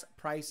gas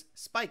price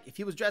spike. If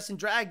he was dressed in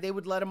drag, they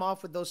would let him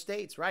off with those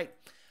states, right?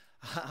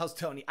 How's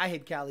Tony? I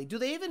hate Cali. Do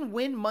they even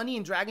win money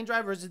in drag and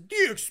drive, or is it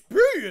the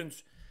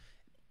experience?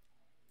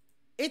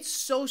 It's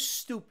so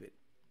stupid.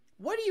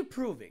 What are you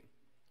proving?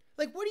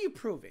 Like, what are you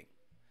proving?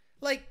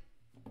 Like,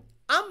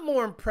 I'm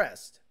more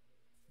impressed.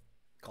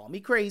 Call me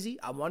crazy.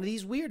 I'm one of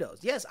these weirdos.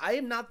 Yes, I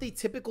am not the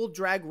typical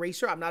drag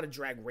racer. I'm not a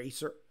drag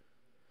racer.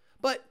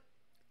 But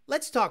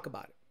let's talk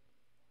about it.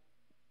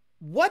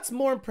 What's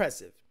more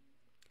impressive?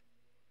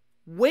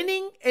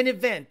 Winning an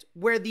event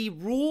where the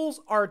rules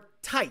are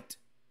tight.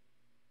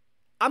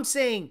 I'm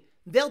saying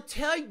they'll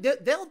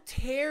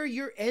tear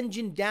your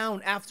engine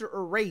down after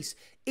a race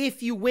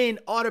if you win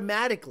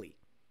automatically.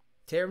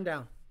 Tear them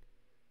down.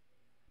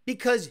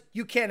 Because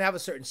you can't have a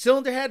certain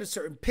cylinder head, a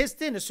certain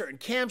piston, a certain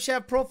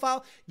camshaft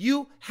profile.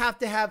 You have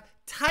to have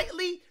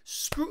tightly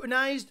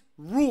scrutinized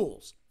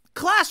rules.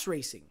 Class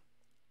racing.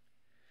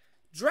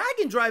 Drag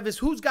and drive is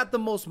who's got the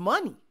most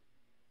money.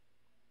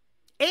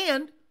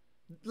 And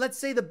let's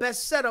say the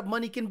best setup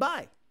money can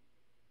buy.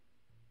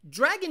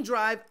 Drag and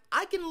drive,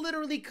 I can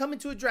literally come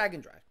into a drag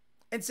and drive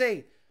and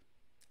say,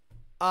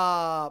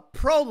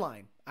 Pro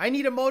Line, I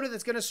need a motor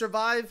that's going to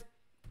survive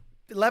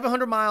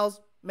 1,100 miles,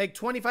 make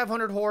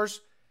 2,500 horse.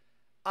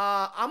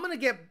 I'm going to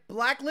get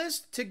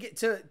Blacklist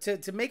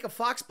to make a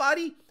Fox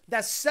body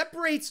that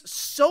separates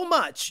so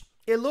much.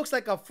 It looks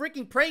like a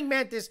freaking praying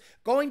mantis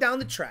going down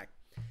the track.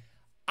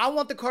 I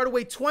want the car to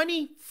weigh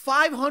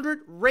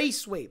 2,500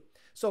 race weight.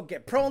 So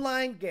get Pro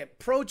Line, get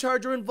Pro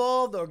Charger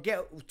involved, or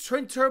get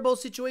twin turbo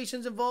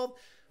situations involved.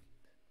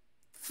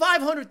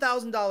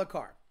 $500,000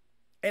 car.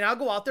 And I'll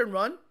go out there and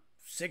run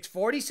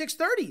 640,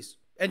 630s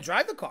and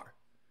drive the car.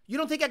 You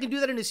don't think I can do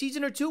that in a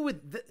season or two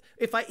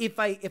if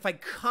I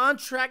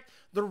contract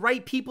the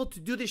right people to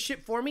do this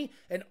shit for me,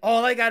 and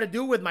all I got to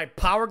do with my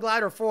Power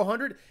Glider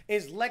 400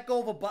 is let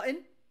go of a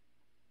button?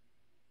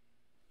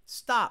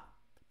 Stop.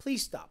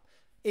 Please stop.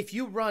 If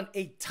you run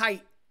a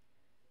tight,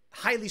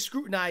 highly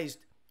scrutinized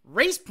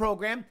race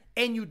program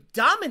and you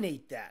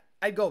dominate that,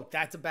 I'd go,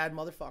 that's a bad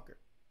motherfucker.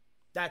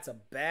 That's a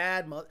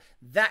bad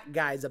that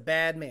guy's a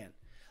bad man.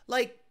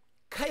 Like,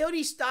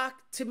 Coyote stock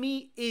to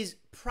me is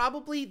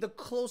probably the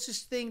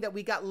closest thing that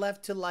we got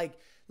left to like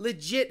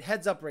legit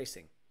heads up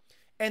racing.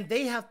 And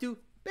they have to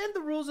bend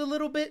the rules a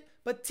little bit,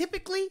 but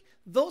typically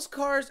those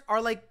cars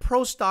are like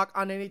pro stock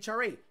on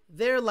NHRA.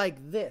 They're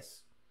like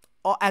this.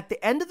 At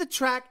the end of the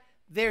track,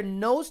 they're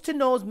nose to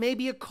nose,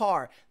 maybe a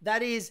car.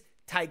 That is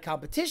tight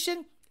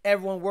competition.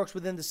 Everyone works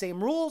within the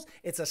same rules.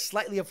 It's a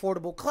slightly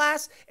affordable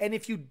class. And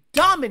if you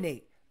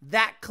dominate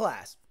that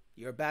class,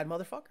 you're a bad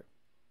motherfucker.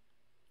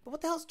 But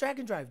what the hell does Drag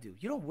and Drive do?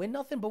 You don't win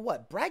nothing but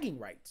what? Bragging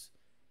rights.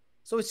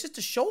 So it's just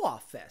a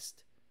show-off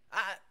fest.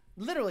 I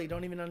literally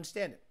don't even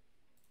understand it.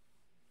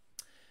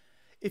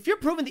 If you're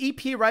proving the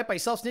EPA right by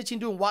self-snitching,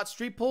 doing Watt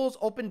street pulls,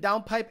 open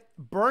downpipe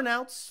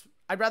burnouts,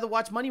 I'd rather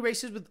watch money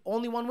races with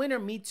only one winner.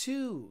 Me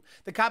too.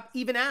 The cop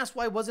even asked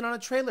why it wasn't on a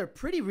trailer.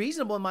 Pretty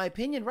reasonable in my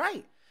opinion,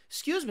 right?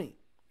 Excuse me.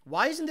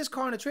 Why isn't this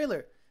car on a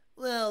trailer?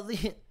 Well,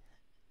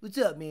 what's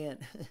up, man?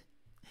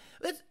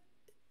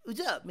 What's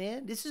up,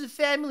 man? This is a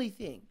family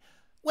thing.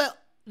 Well,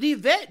 the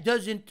event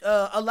doesn't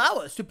allow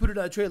us to put it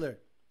on a trailer.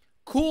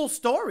 Cool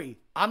story.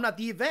 I'm not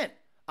the event.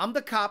 I'm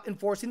the cop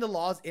enforcing the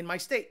laws in my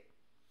state.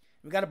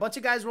 We got a bunch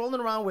of guys rolling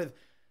around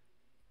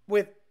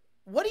with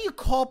what do you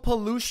call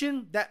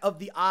pollution that of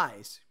the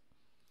eyes?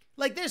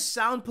 Like there's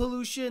sound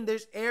pollution,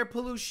 there's air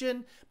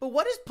pollution, but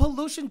what is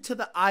pollution to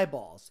the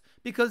eyeballs?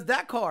 Because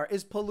that car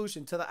is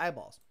pollution to the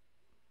eyeballs.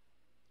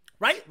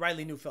 Right?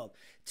 Riley Neufeld.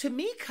 To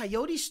me,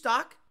 Coyote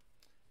stock,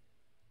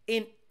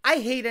 I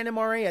hate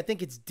NMRA. I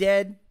think it's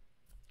dead.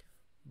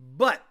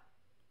 But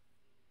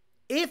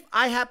if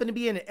I happen to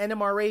be in an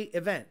NMRA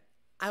event,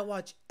 I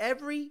watch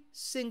every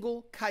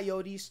single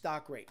Coyote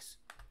stock race.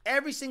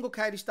 Every single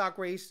Coyote stock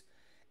race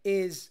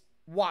is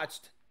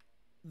watched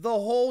the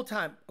whole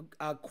time.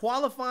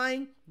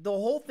 Qualifying, the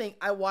whole thing.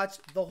 I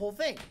watched the whole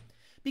thing.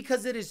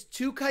 Because it is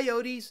two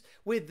Coyotes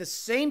with the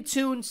same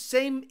tune,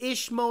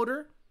 same-ish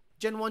motor.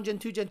 Gen 1, Gen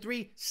 2, Gen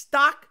 3.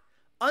 Stock,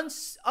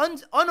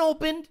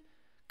 unopened.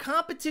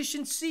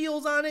 Competition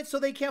seals on it so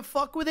they can't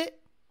fuck with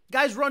it.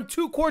 Guys run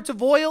 2 quarts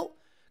of oil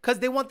because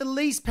they want the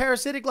least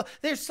parasitic.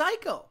 They're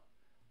psycho.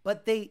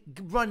 But they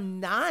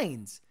run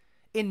 9s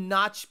in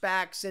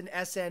notchbacks and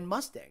SN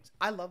Mustangs.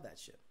 I love that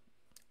shit.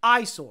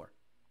 Eyesore.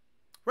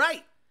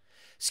 Right.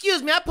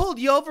 Excuse me, I pulled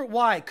you over.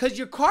 Why? Because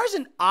your car's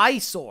an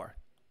eyesore.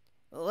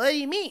 What do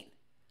you mean?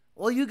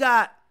 Well, you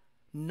got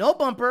no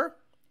bumper.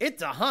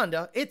 It's a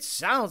Honda. It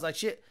sounds like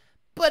shit.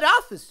 But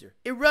officer,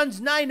 it runs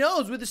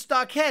 9.0s with a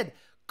stock head.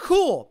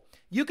 Cool.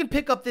 You can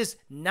pick up this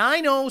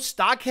 9.0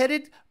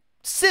 stock-headed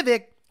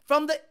Civic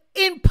from the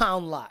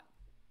impound lot.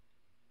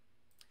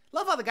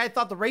 Love how the guy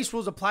thought the race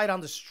rules applied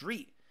on the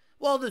street.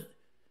 Well,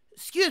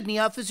 excuse me,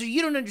 officer,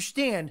 you don't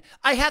understand.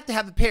 I have to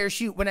have a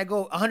parachute when I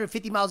go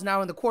 150 miles an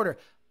hour in the quarter.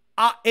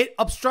 It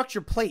obstructs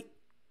your plate.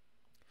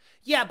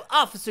 Yeah, but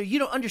officer, you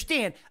don't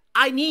understand.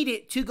 I need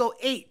it to go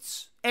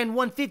 8s and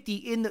 150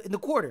 in the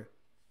quarter.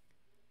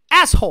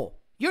 Asshole,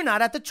 you're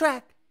not at the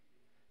track.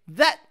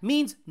 That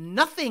means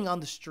nothing on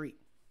the street.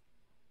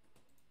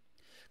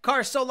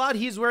 Car is so loud,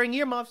 he's wearing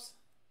earmuffs.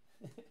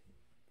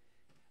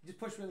 Just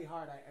push really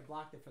hard. I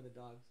blocked it for the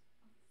dogs.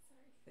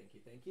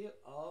 Thank you.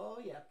 Oh,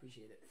 yeah,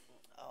 appreciate it.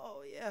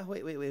 Oh, yeah,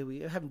 wait.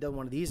 We haven't done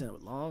one of these in a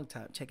long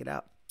time. Check it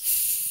out.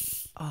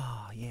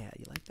 Oh, yeah,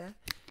 you like that?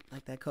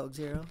 Like that Coke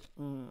Zero?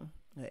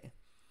 Hey.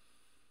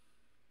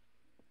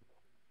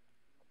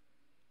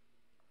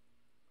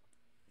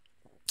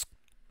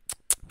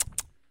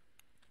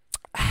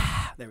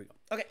 There we go.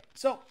 Okay,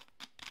 so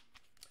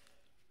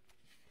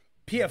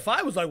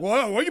PFI was like, why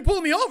are you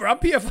pulling me over? I'm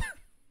PFI.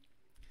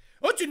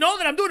 Don't you know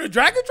that I'm doing a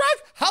drag and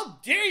drive? How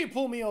dare you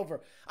pull me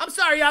over? I'm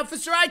sorry,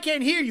 officer, I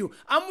can't hear you.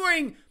 I'm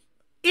wearing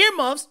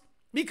earmuffs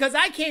because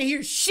I can't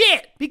hear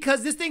shit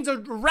because this thing's a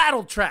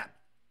rattle trap.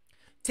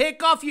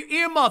 Take off your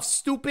earmuffs,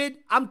 stupid.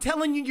 I'm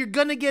telling you, you're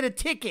going to get a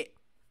ticket.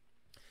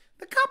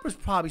 The cop was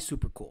probably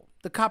super cool.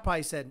 The cop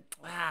probably said,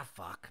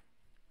 fuck.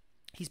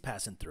 He's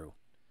passing through.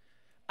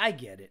 I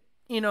get it.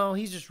 You know,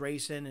 he's just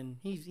racing, and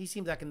he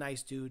seems like a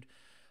nice dude.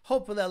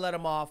 Hopefully, they'll let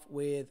him off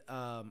with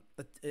a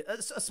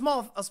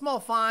small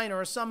fine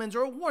or a summons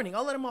or a warning.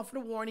 I'll let him off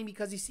with a warning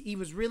because he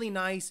was really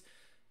nice,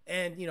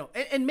 and you know,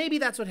 and maybe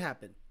that's what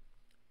happened.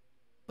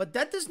 But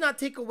that does not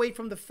take away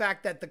from the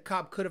fact that the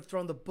cop could have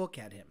thrown the book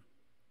at him.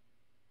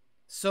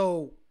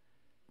 So,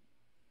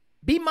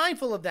 be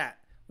mindful of that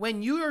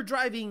when you are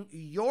driving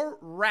your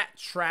rat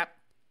trap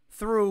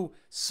through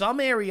some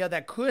area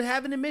that could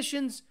have an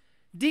emissions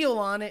deal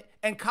on it,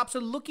 and cops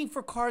are looking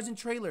for cars and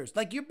trailers.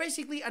 Like, you're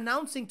basically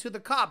announcing to the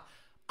cop,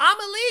 I'm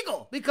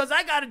illegal because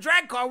I got a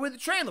drag car with a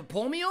trailer.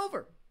 Pull me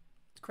over.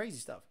 It's crazy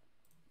stuff.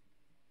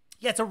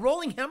 Yeah, it's a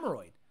rolling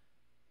hemorrhoid.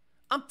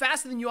 I'm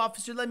faster than you,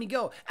 officer. Let me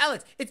go.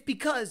 Alex, it's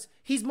because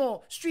he's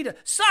more streeter.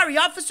 Sorry,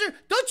 officer.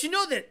 Don't you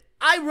know that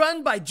I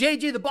run by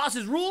JJ the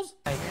boss's rules?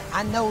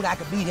 I know that I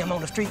could beat him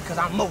on the street because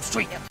I'm more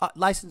street.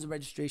 License and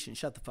registration.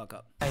 Shut the fuck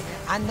up.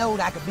 I know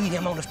that I could beat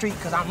him on the street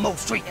because I'm more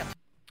street.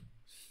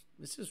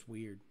 This is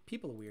weird.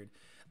 People are weird.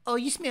 Oh,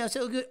 you smell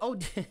so good. Oh,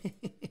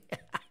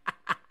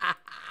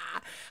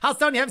 how's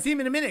Tony? I haven't seen him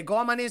in a minute. Go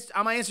on my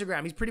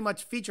Instagram. He's pretty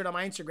much featured on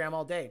my Instagram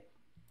all day.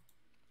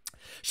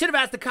 Should have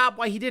asked the cop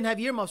why he didn't have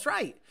earmuffs.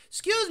 Right.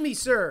 Excuse me,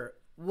 sir.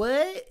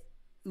 What?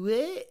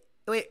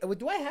 Wait,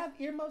 do I have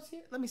earmuffs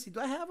here? Let me see.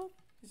 Do I have them?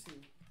 Let me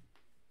see.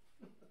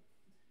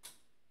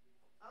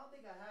 I don't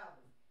think I have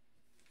them.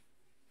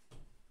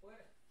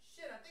 Where?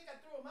 Shit, I think I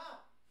threw them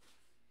out.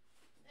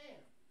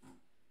 Damn.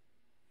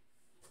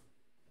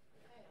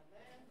 Damn,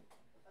 man.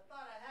 I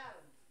thought I had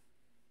them.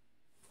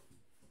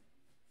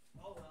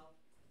 Oh, well.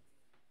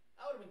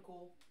 That would have been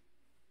cool.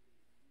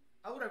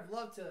 I would have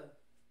loved to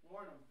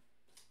warn them.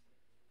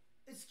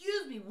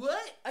 Excuse me,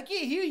 what? I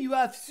can't hear you,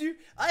 officer.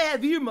 I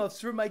have earmuffs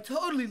for my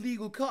totally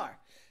legal car.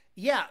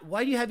 Yeah,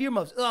 why do you have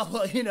earmuffs? Oh,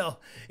 well, you know,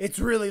 it's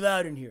really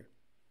loud in here.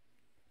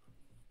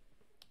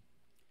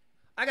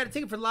 I got a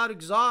ticket for loud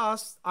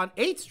exhaust on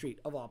 8th Street,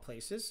 of all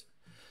places.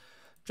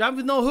 Driving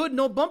with no hood,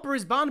 no bumper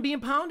is bound to be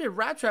impounded.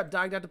 Rat Trap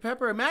Dog, Dr.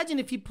 Pepper. Imagine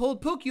if he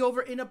pulled Pookie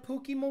over in a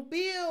Pookie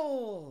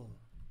mobile.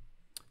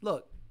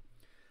 Look,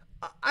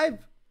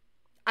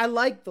 I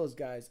like those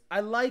guys. I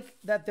like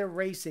that they're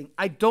racing.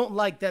 I don't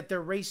like that they're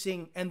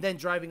racing and then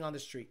driving on the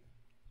street.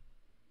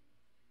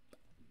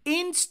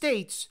 In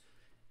states,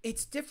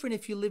 it's different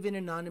if you live in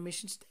a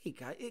non-emission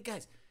state.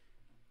 Guys,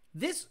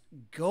 this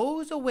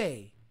goes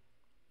away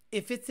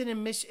if it's in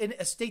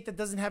a state that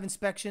doesn't have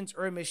inspections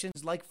or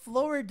emissions like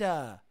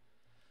Florida.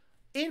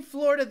 In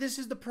Florida, this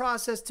is the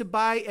process to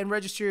buy and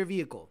register your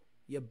vehicle.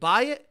 You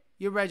buy it,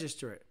 you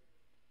register it.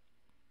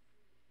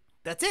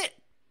 That's it.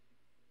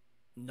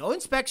 No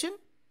inspection.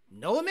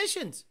 No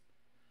emissions.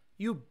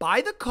 You buy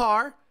the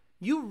car,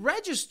 you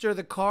register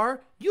the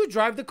car, you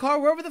drive the car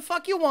wherever the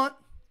fuck you want.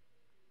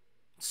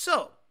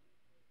 So,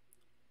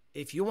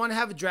 if you want to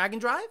have a drag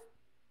and drive,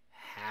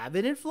 have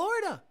it in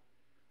Florida.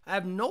 I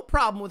have no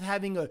problem with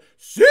having a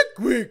sick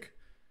week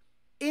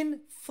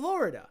in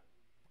Florida.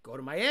 Go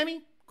to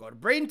Miami, go to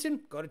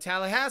Bradenton, go to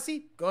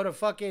Tallahassee, go to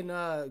fucking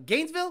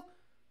Gainesville,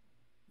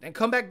 then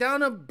come back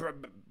down to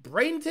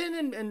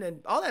Bradenton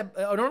and all that,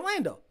 in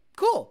Orlando.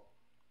 Cool.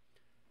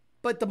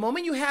 But the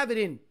moment you have it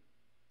in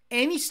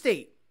any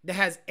state that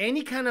has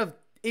any kind of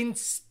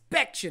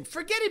inspection,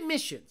 forget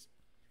emissions.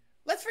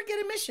 Let's forget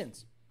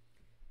emissions.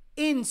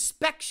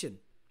 Inspection.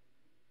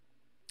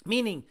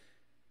 Meaning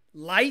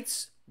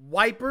lights,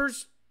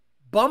 wipers,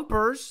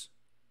 bumpers.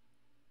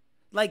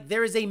 Like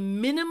there is a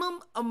minimum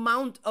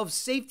amount of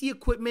safety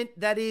equipment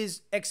that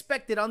is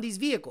expected on these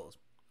vehicles.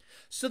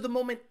 So the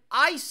moment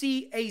I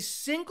see a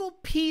single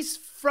piece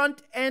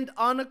front end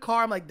on a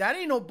car, I'm like, that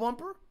ain't no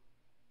bumper.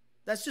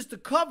 That's just a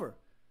cover.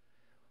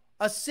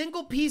 A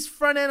single piece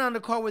front end on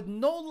the car with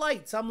no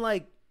lights. I'm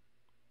like,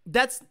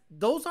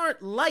 those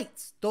aren't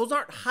lights. Those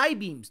aren't high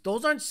beams.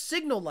 Those aren't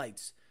signal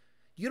lights.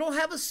 You don't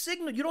have a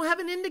signal. You don't have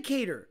an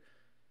indicator.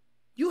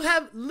 You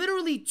have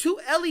literally 2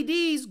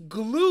 LEDs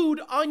glued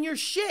on your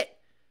shit.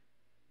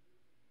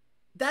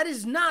 That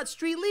is not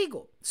street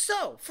legal.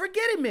 So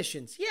forget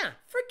emissions. Yeah,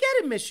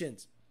 forget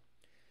emissions.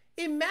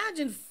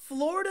 Imagine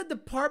Florida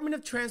Department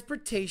of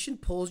Transportation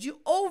pulls you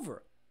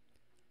over.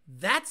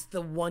 That's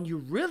the one you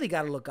really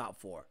got to look out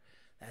for.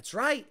 That's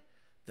right.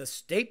 The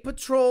state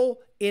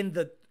patrol in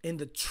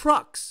the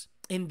trucks,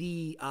 in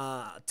the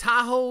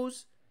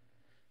Tahoes,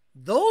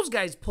 those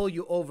guys pull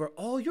you over.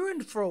 Oh, you're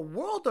in for a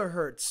world of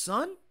hurt,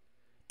 son.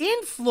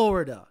 In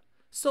Florida.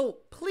 So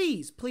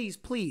please, please,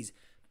 please,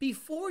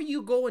 before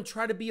you go and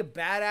try to be a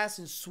badass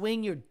and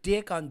swing your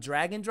dick on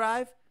drag and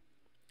drive,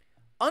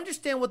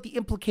 understand what the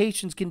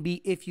implications can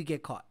be if you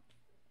get caught.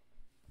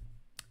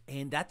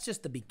 And that's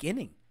just the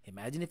beginning.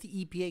 Imagine if the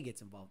EPA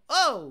gets involved.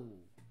 Oh!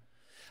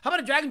 How about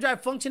a drag and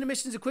drive function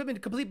emissions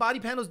equipment, complete body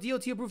panels,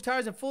 DOT-approved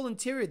tires, and full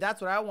interior?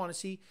 That's what I want to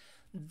see.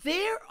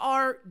 There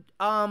are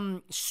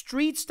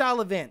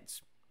street-style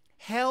events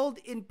held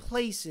in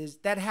places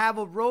that have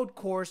a road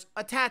course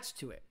attached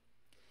to it.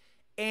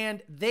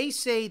 And they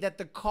say that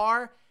the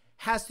car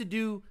has to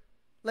do,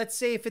 let's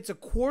say if it's a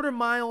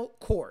quarter-mile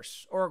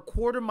course or a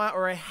quarter-mile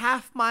or a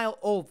half-mile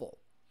oval,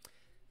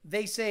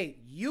 they say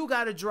you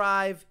got to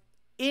drive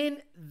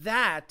in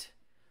that,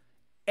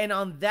 and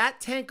on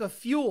that tank of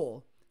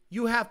fuel,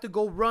 you have to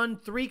go run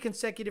 3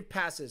 consecutive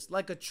passes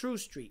like a true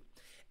street.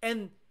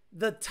 And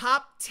the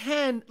top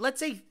 10,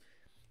 let's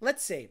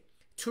say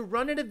to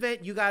run an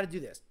event, you got to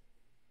do this.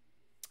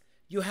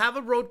 You have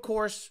a road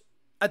course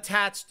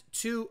attached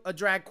to a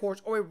drag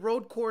course or a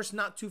road course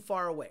not too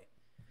far away.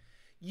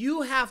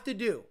 You have to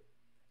do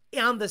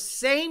on the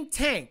same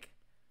tank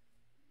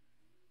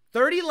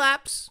 30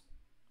 laps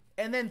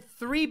and then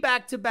 3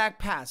 back-to-back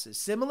passes,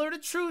 similar to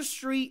True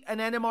Street and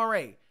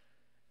NMRA.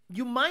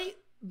 You might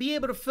be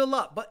able to fill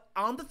up, but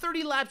on the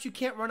 30 laps, you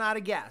can't run out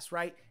of gas,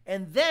 right?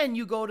 And then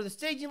you go to the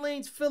staging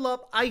lanes, fill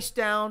up, ice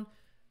down,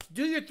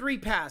 do your 3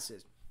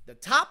 passes. The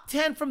top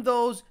 10 from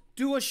those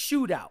do a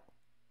shootout.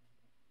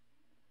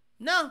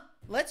 No,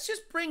 let's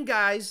just bring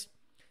guys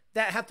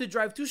that have to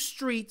drive through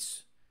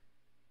streets,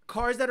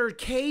 cars that are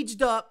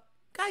caged up.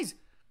 Guys,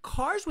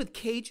 cars with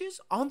cages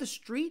on the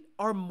street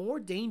are more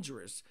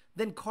dangerous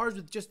than cars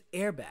with just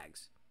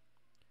airbags.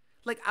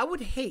 Like, I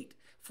would hate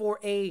for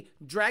a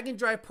drag and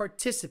drive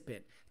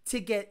participant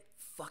to get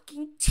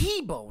fucking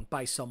T-boned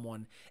by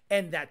someone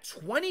and that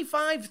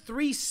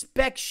 25.3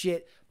 spec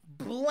shit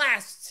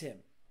blasts him.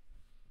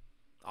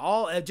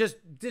 All it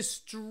just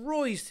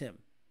destroys him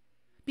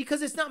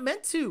because it's not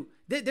meant to.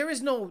 There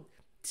is no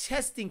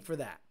testing for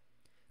that.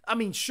 I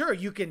mean, sure,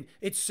 you can.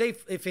 It's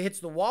safe if it hits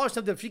the wall or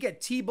something. If you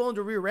get T-boned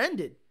or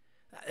rear-ended,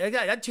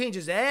 that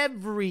changes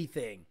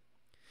everything.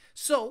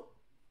 So,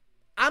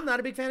 I'm not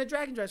a big fan of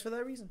drag and drives for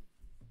that reason.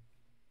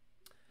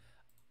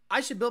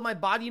 I should build my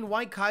body in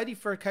white Coyote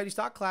for a Coyote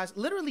stock class.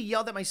 Literally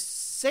yelled at my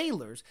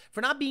sailors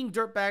for not being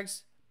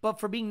dirtbags, but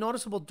for being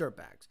noticeable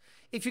dirtbags.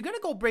 If you're going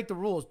to go break the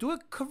rules, do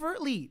it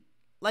covertly.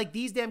 Like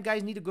these damn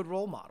guys need a good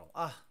role model.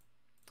 I'm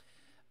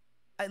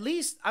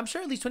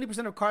sure at least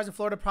 20% of cars in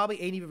Florida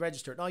probably ain't even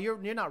registered. No,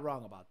 you're not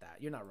wrong about that.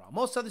 You're not wrong.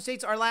 Most southern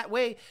states are that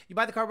way. You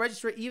buy the car,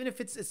 register it. Even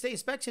if it's a state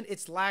inspection,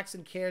 it's lax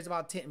and cares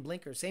about tint and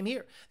blinkers. Same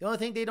here. The only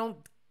thing they don't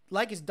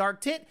like is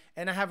dark tint,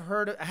 and I haven't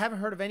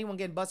heard of anyone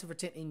getting busted for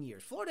tint in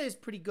years. Florida is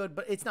pretty good,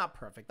 but it's not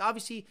perfect.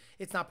 Obviously,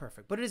 it's not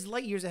perfect, but it is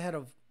light years ahead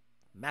of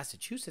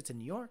Massachusetts and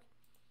New York.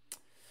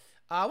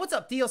 What's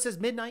up? DL says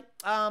midnight.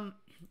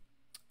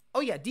 Oh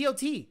yeah,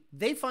 DOT.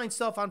 They find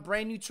stuff on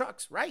brand new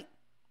trucks, right?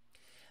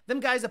 Them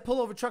guys that pull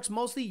over trucks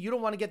mostly, you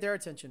don't want to get their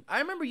attention. I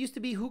remember it used to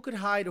be who could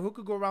hide or who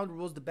could go around the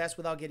rules the best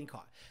without getting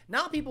caught.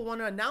 Now people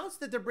want to announce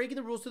that they're breaking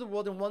the rules to the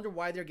world and wonder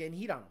why they're getting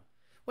heat on them.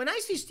 When I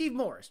see Steve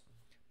Morris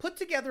put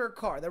together a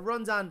car that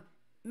runs on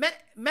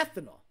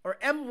methanol or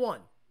M1,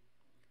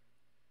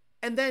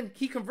 and then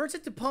he converts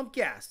it to pump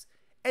gas,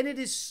 and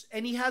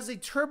he has a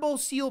turbo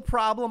seal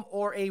problem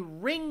or a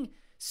ring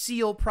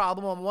seal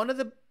problem on one of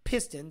the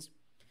pistons,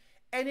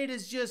 and it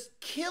is just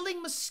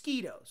killing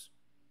mosquitoes.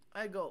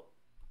 I go,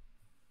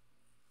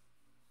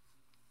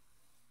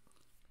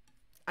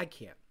 I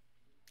can't.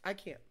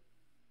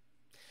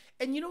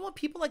 And you know what?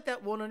 People like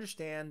that won't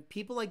understand.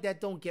 People like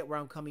that don't get where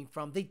I'm coming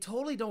from. They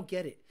totally don't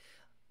get it.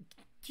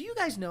 Do you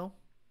guys know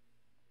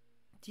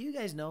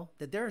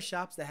that there are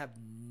shops that have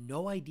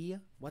no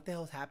idea what the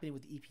hell is happening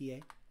with the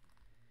EPA?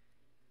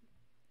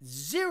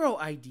 Zero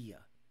idea.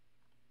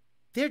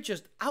 They're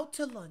just out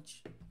to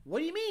lunch. What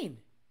do you mean?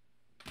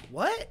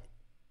 What?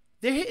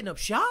 They're hitting up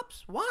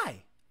shops?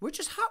 Why? We're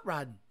just hot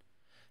rodding.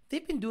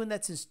 They've been doing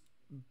that since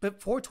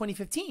before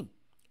 2015.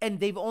 And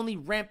they've only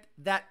ramped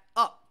that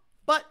up.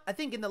 But I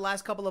think in the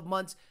last couple of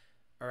months,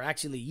 or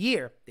actually a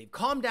year, they've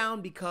calmed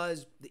down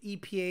because the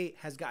EPA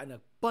has gotten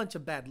a bunch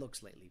of bad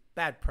looks lately.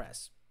 Bad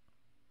press.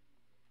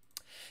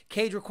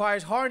 Cage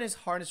requires harness.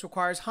 Harness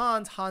requires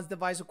Hans. Hans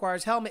device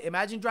requires helmet.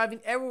 Imagine driving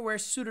everywhere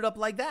suited up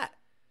like that.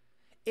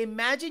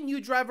 Imagine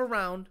you drive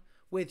around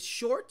with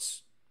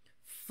shorts,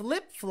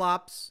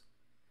 flip-flops,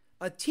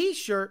 a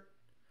t-shirt,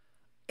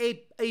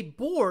 a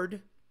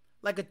board,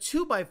 like a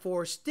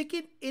 2x4, stick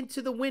it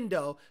into the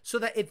window so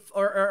that it,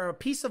 or a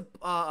piece of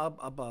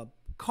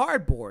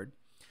cardboard,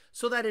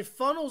 so that it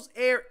funnels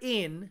air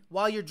in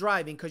while you're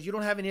driving because you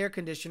don't have an air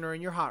conditioner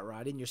in your hot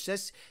rod. In your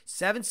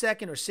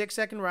 7-second or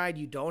 6-second ride,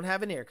 you don't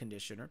have an air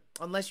conditioner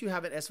unless you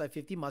have an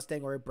S550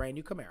 Mustang or a brand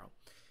new Camaro.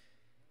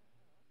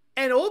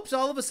 And oops,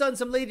 all of a sudden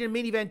some lady in a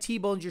minivan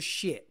T-bones your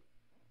shit.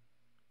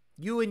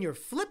 You and your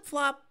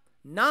flip-flop,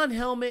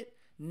 non-helmet,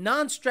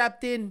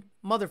 non-strapped in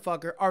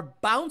motherfucker are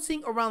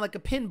bouncing around like a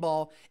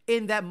pinball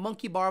in that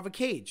monkey bar of a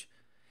cage.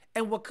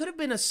 And what could have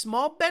been a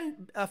small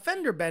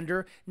fender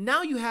bender,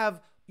 now you have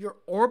your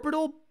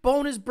orbital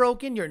bone is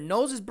broken, your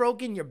nose is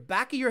broken, your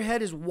back of your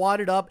head is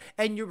wadded up,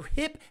 and your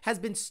hip has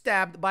been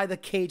stabbed by the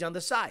cage on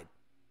the side.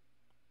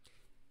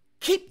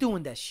 Keep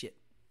doing that shit.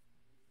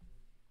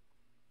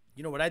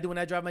 You know what I do when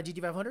I drive my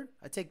GT500?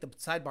 I take the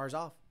sidebars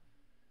off.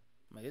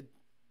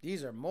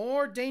 These are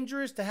more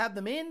dangerous to have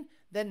them in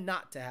than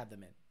not to have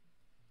them in.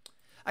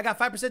 I got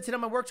 5% tint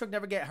on my work truck,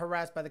 never get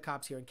harassed by the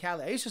cops here in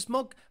Cali. I used to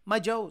smoke my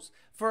Joes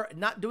for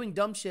not doing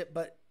dumb shit,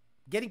 but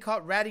getting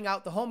caught ratting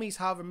out the homies,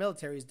 however,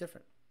 military is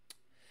different.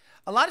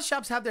 A lot of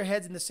shops have their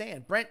heads in the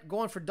sand. Brent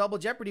going for double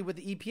jeopardy with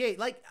the EPA.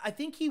 Like, I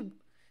think he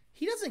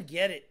doesn't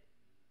get it.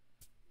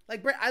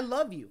 Like, Brent, I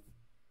love you.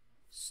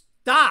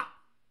 Stop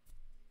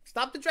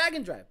the drag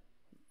and drive.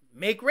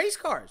 Make race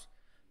cars.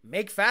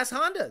 Make fast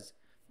Hondas.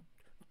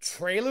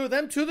 Trailer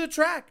them to the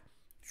track.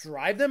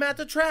 Drive them at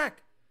the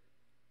track.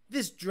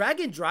 This drag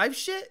and drive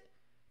shit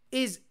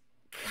is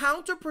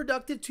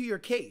counterproductive to your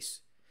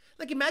case.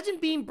 Like, imagine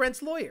being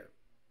Brent's lawyer.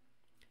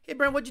 Hey,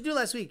 Brent, what'd you do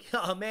last week?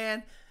 Oh,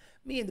 man,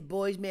 me and the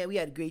boys, man, we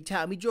had a great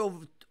time. We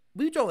drove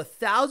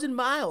 1,000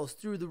 miles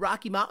through the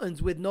Rocky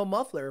Mountains with no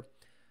muffler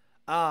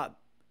and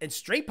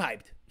straight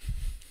piped.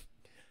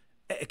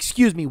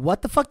 Excuse me,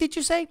 what the fuck did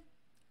you say?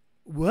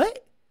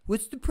 What?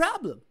 What's the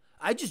problem?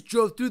 I just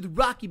drove through the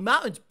Rocky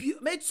Mountains.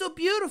 Man, it's so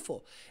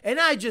beautiful. And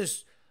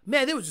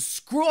man, there was a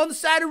squirrel on the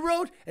side of the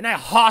road, and I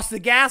hossed the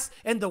gas,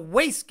 and the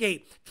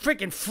wastegate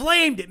freaking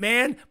flamed it,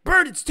 man.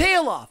 Burned its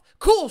tail off.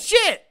 Cool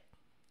shit.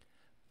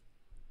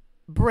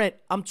 Brent,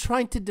 I'm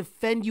trying to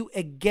defend you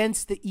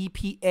against the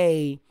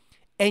EPA,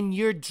 and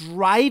you're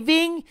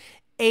driving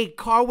a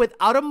car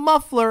without a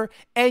muffler,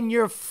 and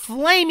you're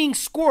flaming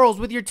squirrels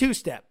with your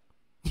two-step.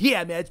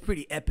 Yeah, man, it's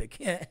pretty epic.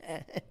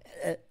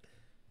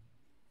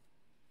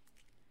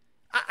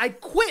 I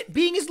quit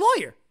being his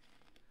lawyer.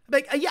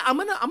 Like, yeah, I'm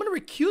gonna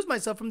recuse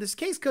myself from this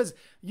case because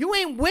you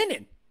ain't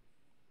winning.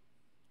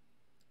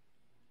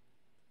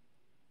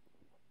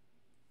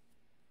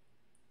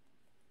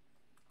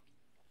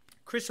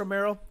 Chris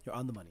Romero, you're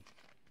on the money.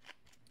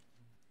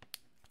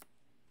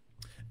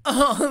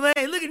 Oh,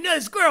 man, look at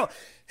another squirrel.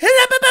 Pow!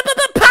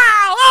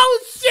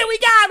 Oh, shit, we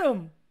got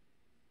him.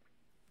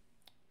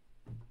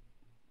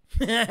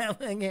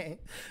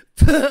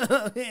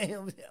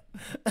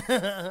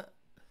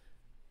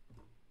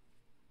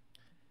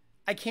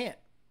 I can't.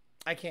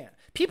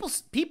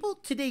 People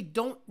today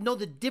don't know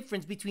the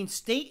difference between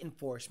state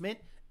enforcement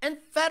and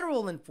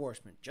federal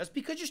enforcement. Just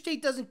because your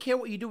state doesn't care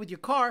what you do with your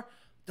car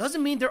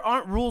doesn't mean there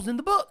aren't rules in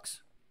the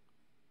books.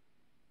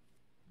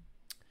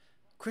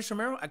 Chris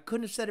Romero, I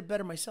couldn't have said it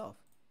better myself.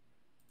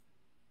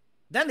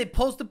 Then they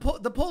post the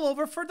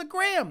pullover for the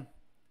gram.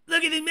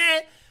 Look at it,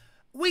 man.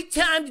 We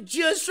timed it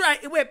just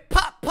right. It went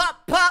pop,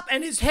 pop, pop,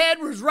 and his head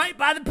was right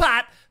by the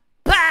pipe.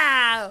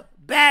 Pow!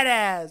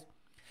 Badass.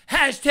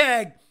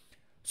 Hashtag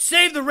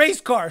save the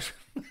race cars.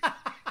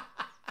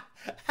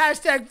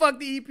 Hashtag fuck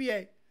the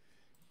EPA.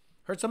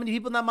 Heard so many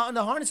people not mounting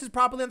the harnesses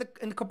properly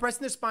and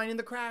compressing their spine in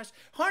the crash.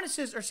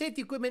 Harnesses or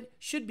safety equipment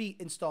should be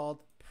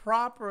installed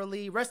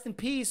properly. Rest in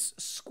peace,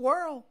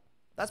 squirrel.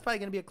 That's probably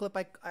going to be a clip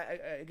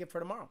I get for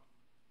tomorrow.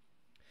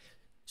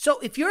 So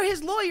if you're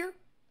his lawyer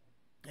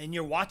and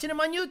you're watching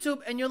him on YouTube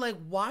and you're like,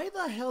 why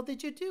the hell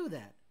did you do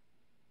that?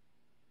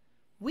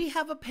 We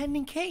have a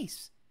pending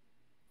case.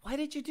 Why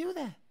did you do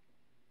that?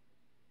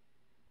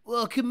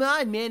 Well, come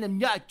on, man. I'm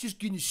not just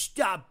going to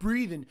stop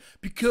breathing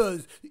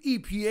because the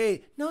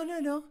EPA.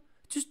 No.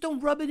 Just don't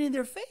rub it in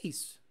their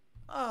face.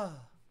 I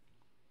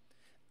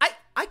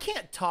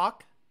can't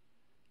talk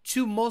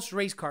to most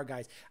race car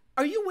guys.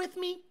 Are you with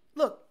me?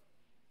 Look,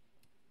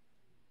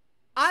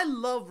 I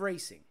love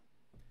racing.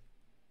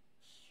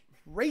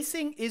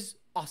 Racing is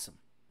awesome.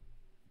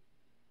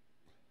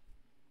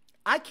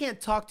 I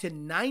can't talk to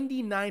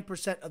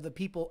 99% of the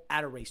people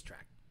at a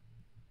racetrack.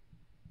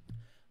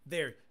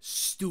 They're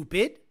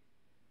stupid.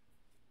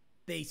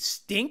 They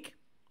stink.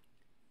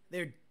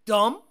 They're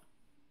dumb.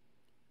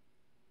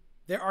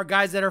 There are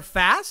guys that are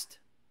fast,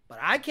 but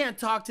I can't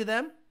talk to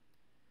them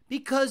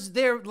because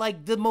they're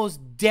like the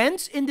most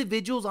dense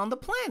individuals on the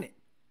planet.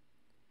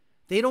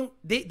 They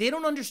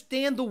don't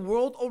understand the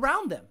world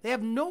around them. They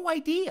have no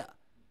idea.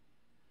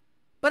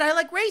 But I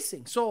like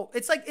racing. So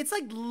it's like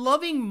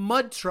loving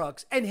mud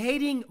trucks and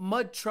hating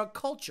mud truck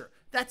culture.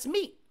 That's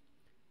me.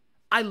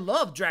 I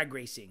love drag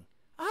racing.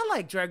 I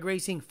like drag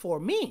racing for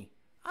me.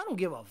 I don't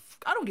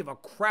give a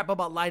crap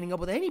about lining up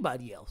with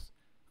anybody else.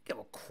 I don't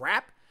give a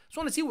crap. Just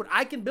want to see what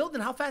I can build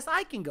and how fast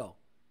I can go.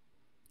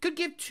 Could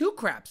give two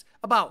craps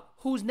about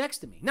who's next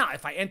to me. Now,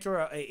 if I enter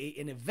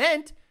an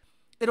event,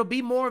 it'll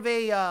be more of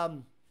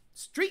a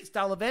street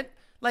style event,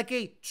 like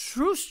a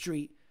true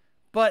street,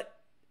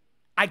 but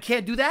I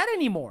can't do that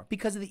anymore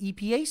because of the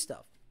EPA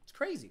stuff. It's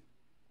crazy.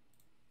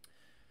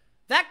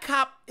 That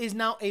cop is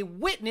now a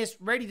witness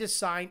ready to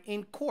sign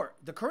in court.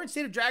 The current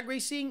state of drag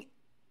racing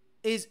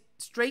is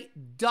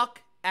straight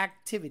duck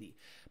activity.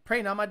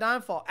 Praying on my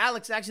downfall.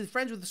 Alex actually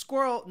friends with the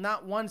squirrel,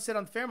 not one sit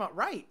on Fairmount.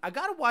 Right. I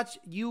got to watch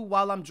you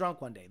while I'm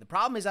drunk one day. The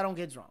problem is I don't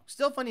get drunk.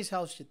 Still funny as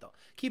hell shit though.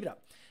 Keep it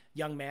up.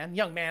 Young man,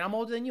 I'm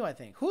older than you, I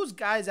think. Who's the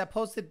guy that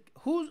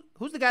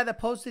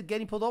posted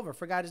getting pulled over?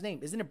 Forgot his name.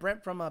 Isn't it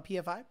Brent from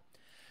PFI?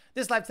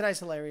 This live tonight is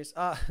hilarious.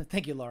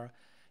 Thank you, Laura.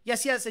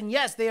 Yes, and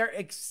yes, they are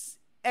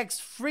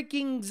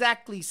freaking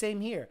exactly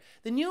same here.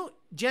 The new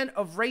gen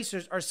of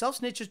racers are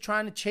self-snitches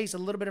trying to chase a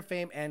little bit of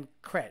fame and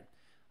cred.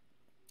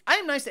 I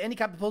am nice to any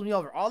cop that pulls me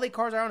over. All 8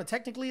 cars I own are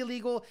technically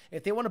illegal.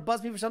 If they want to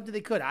buzz me for something, they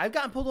could. I've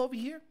gotten pulled over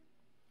here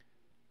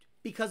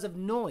because of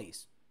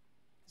noise.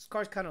 This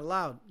car's kind of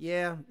loud.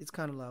 Yeah, it's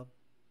kind of loud.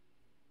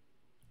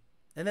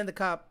 And then the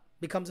cop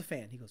becomes a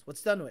fan. He goes,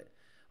 what's done to it?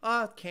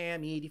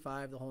 Cam,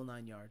 E85, the whole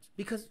 9 yards.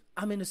 Because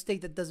I'm in a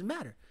state that doesn't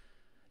matter.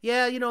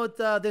 Yeah, you know,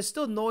 there's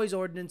still noise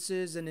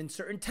ordinances. And in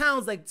certain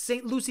towns like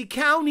St. Lucie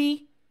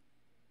County,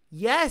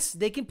 yes,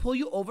 they can pull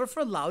you over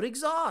for loud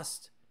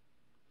exhaust.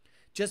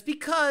 Just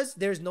because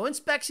there's no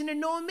inspection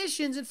and no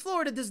emissions in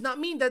Florida does not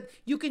mean that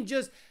you can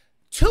just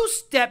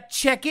two-step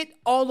check it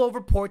all over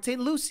Port St.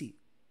 Lucie.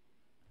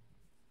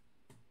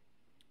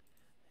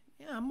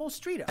 Yeah, I'm most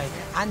street up.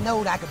 I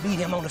know that I could beat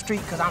him on the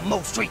street because I'm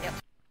most street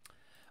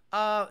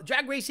up.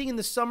 Drag racing in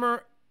the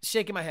summer,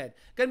 shaking my head.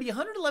 Gonna be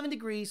 111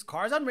 degrees,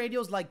 cars on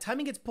radios like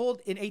timing gets pulled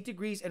in 8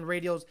 degrees and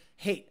radios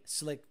hate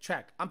slick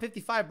track. I'm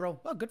 55, bro.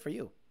 Well, good for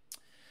you.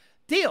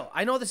 Deal.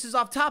 I know this is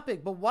off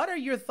topic, but what are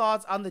your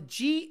thoughts on the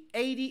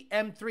G80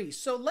 M3?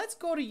 So let's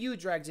go to U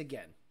drags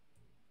again.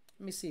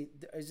 Let me see.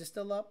 Is this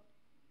still up?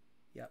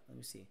 Yeah, let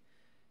me see.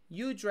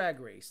 U drag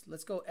race.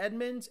 Let's go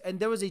Edmonds. And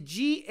there was a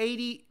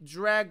G80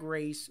 drag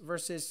race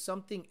versus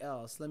something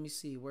else. Let me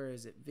see. Where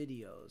is it?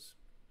 Videos.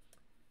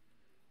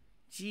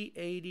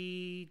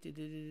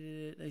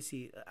 G80. Let's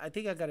see. I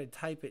think I got to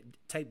type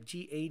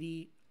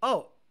G80.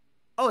 Oh,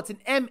 it's an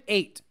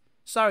M8.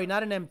 Sorry,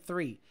 not an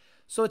M3.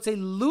 So it's a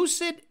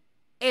Lucid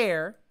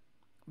Air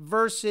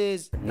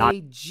versus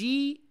a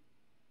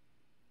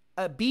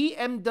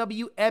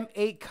BMW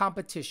M8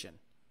 competition.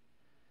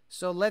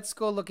 So let's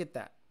go look at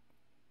that.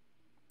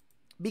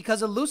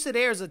 Because a Lucid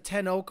Air is a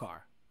 10.0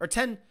 car or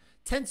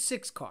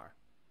 10.6 car.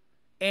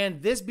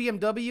 And this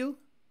BMW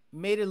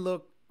made it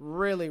look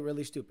really,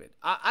 really stupid.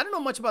 I don't know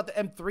much about the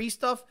M3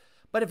 stuff,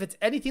 but if it's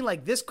anything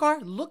like this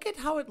car, look at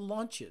how it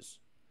launches.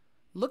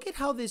 Look at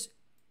how this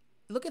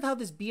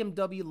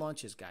BMW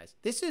launches, guys.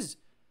 This is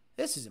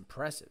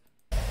impressive.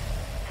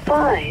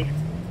 5,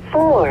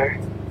 4,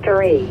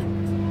 3,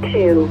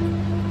 2,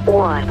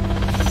 1.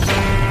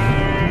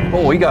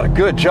 Oh, we got a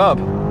good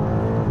jump.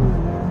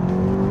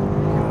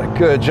 Got a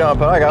good jump,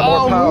 but I got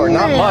more power. Man,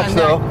 Not much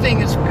though. That thing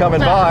is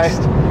Coming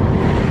fast. by.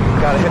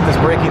 Gotta hit this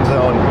braking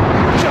zone.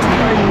 Just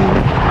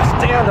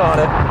stand on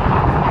it.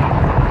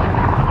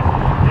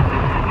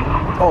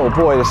 Oh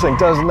boy, this thing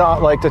does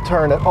not like to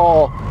turn at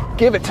all.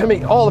 Give it to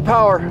me, all the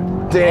power.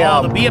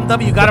 Damn. Oh, the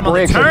BMW got him on the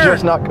brakes turn. are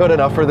just not good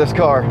enough for this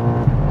car.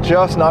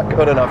 Just not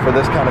good enough for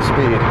this kind of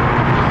speed.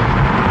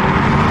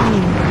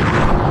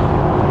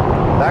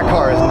 That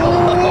car is,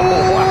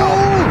 oh wow,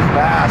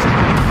 fast.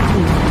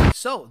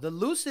 So the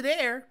Lucid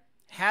Air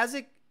has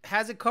it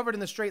covered in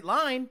the straight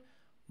line,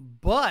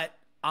 but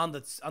on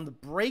the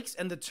brakes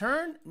and the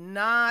turn,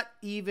 not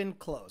even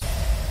close.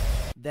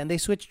 Then they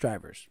switch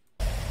drivers.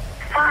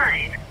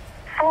 5,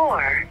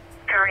 4,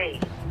 3,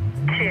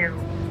 2,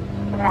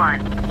 1.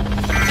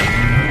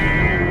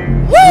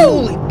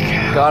 Woo!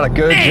 Got a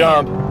good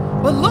jump.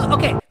 But look,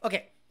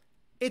 okay.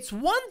 It's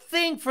one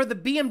thing for the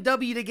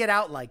BMW to get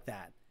out like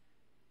that.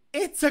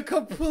 It's a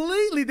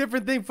completely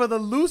different thing for the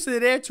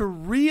Lucid Air to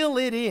reel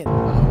it in.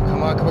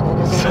 Come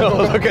on. So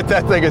look at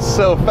that thing, it's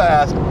so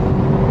fast.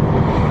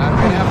 I'm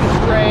gonna have to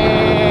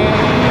brake.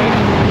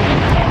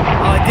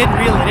 Oh, it didn't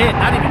reel it in,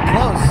 not even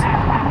close.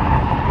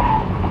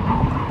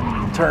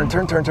 Turn.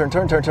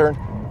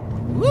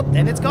 Whoop,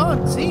 and it's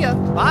gone. See ya.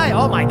 Bye.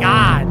 Oh my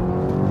God.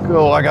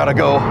 Go, I gotta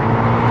go. Oh,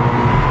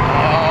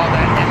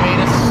 that made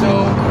us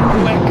so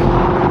quick.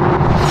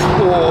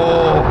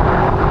 Whoa.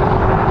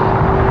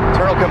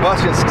 Internal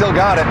combustion still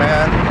got it,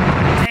 man.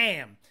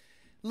 Damn.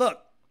 Look,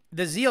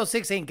 the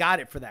Z06 ain't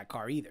got it for that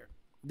car either.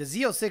 The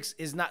Z06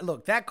 is not,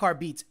 look, that car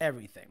beats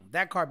everything.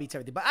 But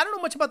I don't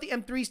know much about the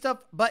M3 stuff,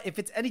 but if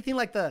it's anything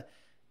like the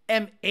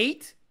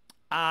M8,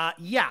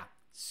 yeah,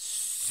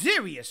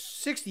 serious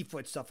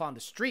 60-foot stuff on the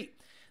street.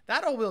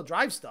 That all-wheel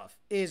drive stuff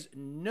is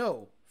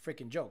no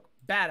freaking joke.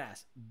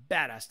 Badass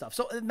stuff.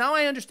 So now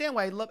I understand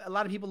why a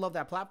lot of people love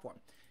that platform.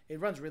 It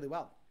runs really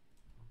well.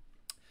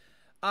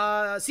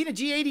 Seen a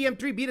G80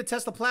 M3 beat a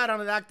Tesla Plaid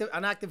on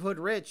an active hood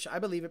rich. I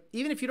believe it.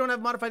 Even if you don't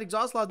have modified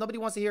exhaust laws, nobody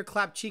wants to hear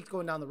clap cheeks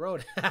going down the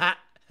road.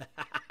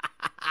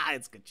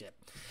 It's good shit.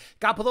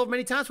 Got pulled over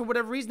many times for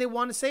whatever reason they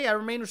want to say. I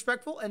remain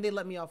respectful, and they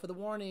let me off with a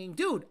warning.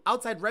 Dude,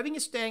 outside revving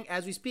is staying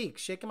as we speak.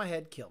 Shaking my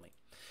head, kill me.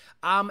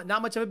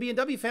 Not much of a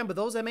BMW fan, but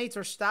those M8s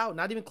are stout.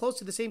 Not even close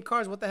to the same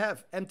cars. What the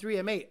heck?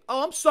 M3, M8.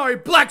 Oh, I'm sorry,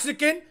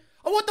 Blaxican.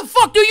 Oh, what the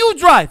fuck do you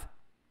drive?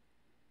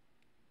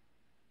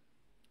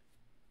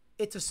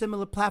 It's a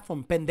similar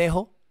platform,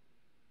 pendejo.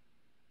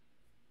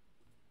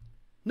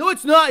 No,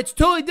 it's not. It's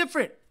totally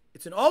different.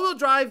 It's an all-wheel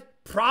drive,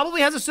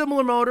 probably has a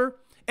similar motor,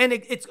 and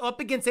it's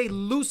up against a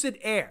Lucid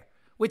Air,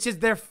 which is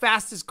their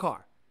fastest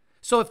car.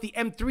 So if the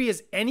M3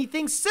 is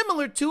anything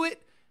similar to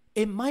it,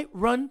 it might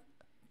run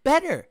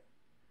better.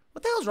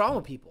 What the hell's wrong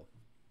with people?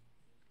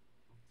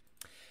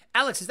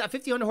 Alex, is that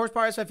 1,500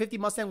 horsepower S550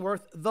 Mustang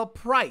worth the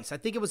price? I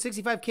think it was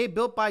 $65K,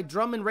 built by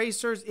Drummond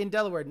Racers in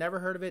Delaware. Never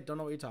heard of it. Don't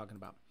know what you're talking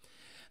about.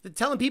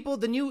 Telling people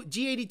the new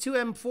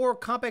G82 M4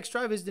 Compact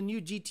Drive is the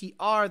new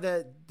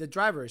GTR, the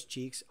driver is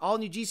cheeks. All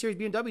new G-Series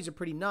BMWs are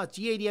pretty nuts.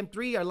 G80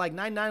 M3 are like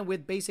 9.9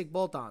 with basic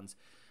bolt-ons.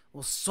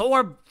 Well, so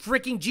are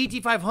freaking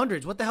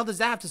GT500s. What the hell does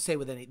that have to say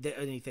with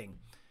anything?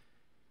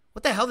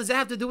 What the hell does that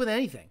have to do with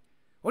anything?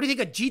 What do you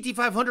think a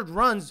GT500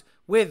 runs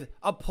with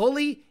a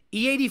pulley,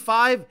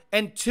 E85,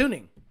 and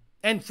tuning,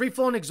 and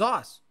free-flowing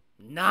exhaust?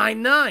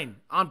 9.9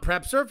 on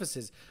prep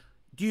surfaces.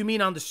 Do you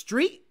mean on the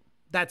street?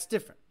 That's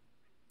different.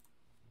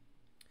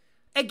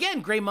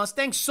 Again, Gray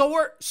Mustang, so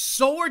are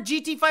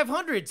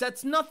GT500s.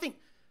 That's nothing.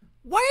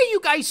 Why are you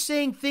guys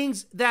saying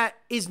things that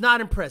is not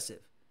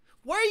impressive?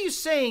 Why are you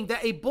saying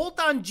that a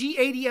bolt-on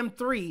G80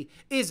 M3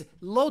 is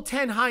low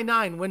 10, high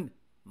 9 when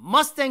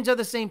Mustangs are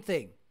the same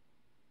thing?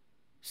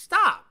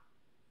 Stop.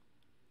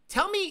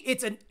 Tell me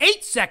it's an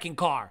 8-second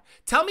car.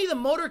 Tell me the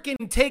motor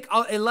can take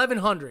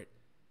 1,100.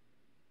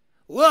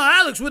 Well,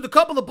 Alex, with a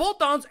couple of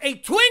bolt-ons, a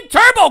twin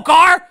turbo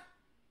car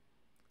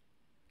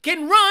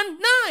can run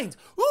 9s.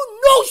 Ooh,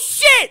 no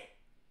shit!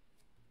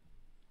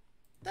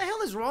 The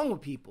hell is wrong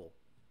with people?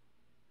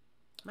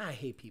 I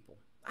hate people.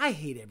 I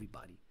hate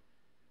everybody.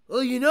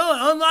 Well, you know,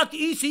 I unlocked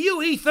the ECU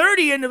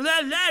E30 and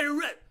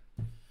the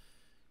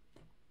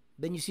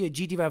Then you see a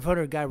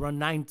GT500 guy run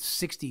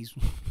 960s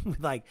with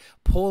like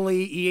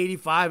pulley,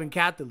 E85, and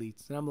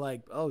catalytes. And I'm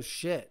like, oh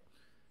shit.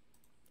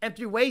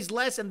 M3 weighs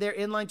less and their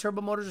inline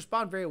turbo motors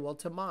respond very well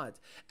to mods.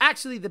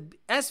 Actually, the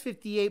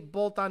S58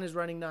 bolt-on is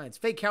running 9s.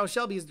 Fake Carroll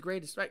Shelby is the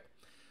greatest, right?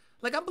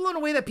 Like, I'm blown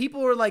away that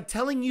people are like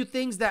telling you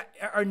things that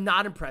are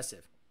not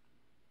impressive.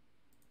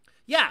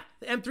 Yeah,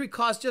 the M3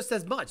 costs just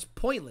as much.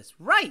 Pointless.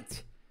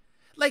 Right.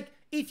 Like,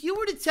 if you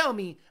were to tell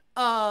me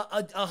a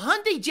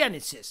Hyundai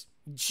Genesis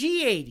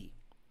G80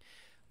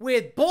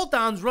 with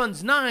bolt-ons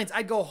runs 9s,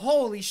 I'd go,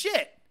 holy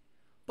shit.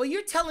 But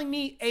you're telling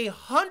me a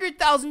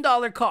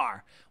 $100,000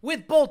 car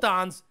with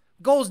bolt-ons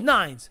goes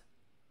 9s.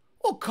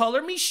 Well,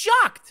 color me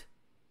shocked.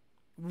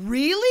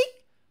 Really?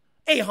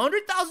 A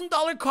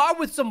 $100,000 car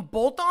with some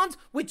bolt-ons,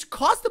 which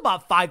cost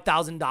about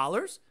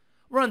 $5,000,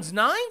 runs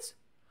 9s?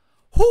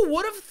 Who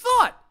would have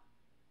thought?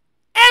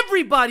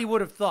 Everybody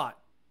would have thought.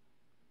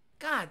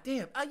 God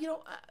damn. I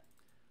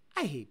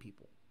hate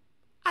people.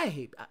 I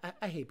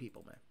hate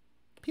people, man.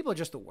 People are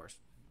just the worst.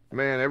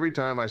 Man, every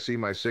time I see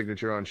my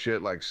signature on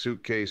shit like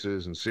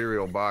suitcases and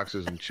cereal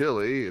boxes and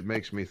chili, it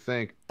makes me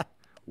think,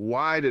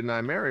 why didn't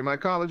I marry my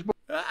college boy?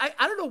 I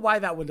don't know why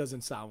that one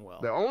doesn't sound well.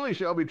 The only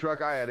Shelby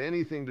truck I had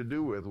anything to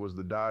do with was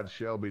the Dodge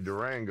Shelby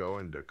Durango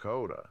in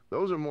Dakota.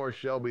 Those are more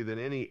Shelby than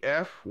any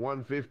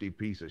F-150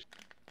 piece of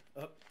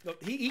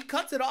He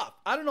cuts it off.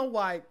 I don't know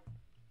why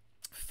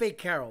Fake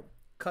Carol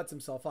cuts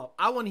himself off.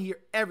 I want to hear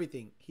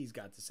everything he's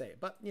got to say.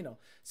 But,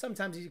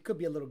 sometimes he could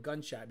be a little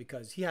gun shy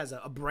because he has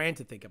a brand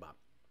to think about.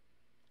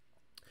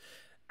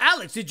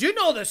 Alex, did you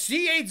know the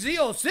C8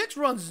 Z06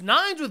 runs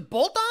 9s with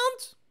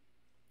bolt-ons?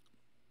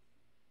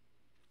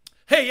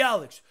 Hey,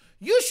 Alex,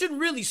 you shouldn't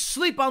really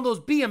sleep on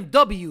those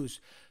BMWs.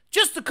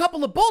 Just a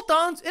couple of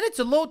bolt-ons and it's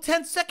a low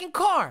 10-second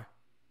car.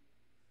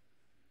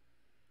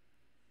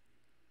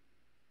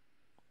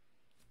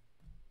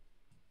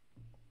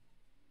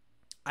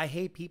 I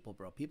hate people,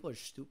 bro. People are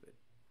stupid.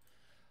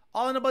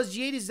 All I know about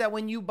G80 is that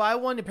when you buy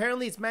one,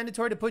 apparently it's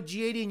mandatory to put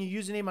G80 in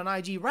your username on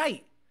IG.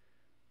 Right.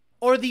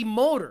 Or the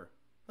motor.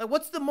 Like,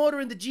 what's the motor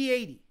in the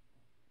G80?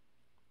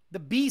 The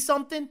B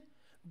something?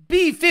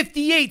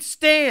 B58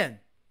 Stan.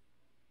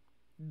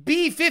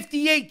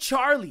 B58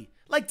 Charlie.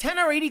 Like,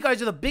 10R80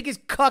 guys are the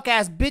biggest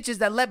cuck-ass bitches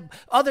that let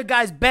other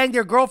guys bang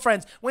their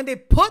girlfriends when they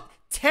put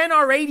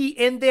 10R80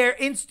 in their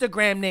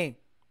Instagram name.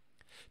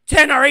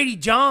 10R80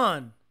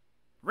 John.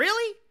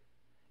 Really?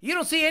 You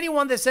don't see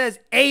anyone that says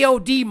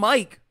AOD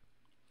Mike,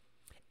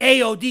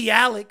 AOD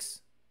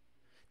Alex,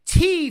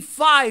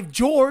 T5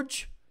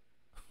 George.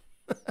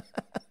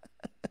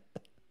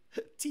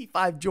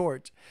 T5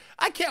 George.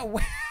 I can't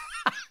wait.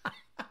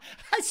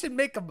 I should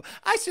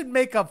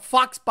make a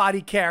Fox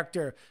Body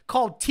character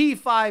called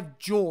T5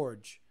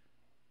 George.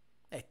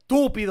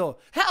 Estúpido.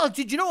 Hell,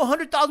 did you know a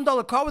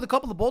 $100,000 car with a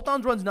couple of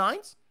bolt-ons runs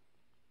 9s?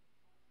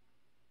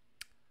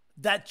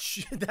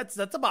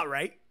 That's about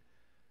right.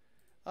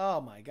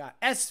 Oh my God.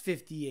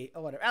 S58.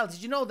 Oh, whatever. Alex,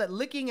 did you know that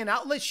licking an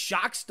outlet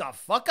shocks the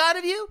fuck out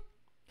of you?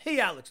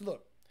 Hey, Alex,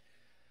 look.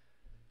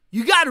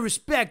 You got to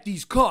respect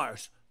these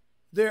cars.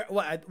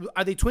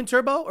 Are they twin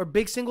turbo or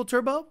big single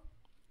turbo?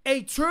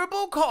 A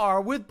turbo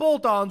car with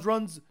bolt-ons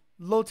runs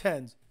low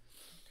 10s.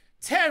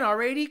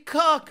 10R80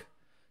 Cuck.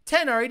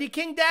 10R80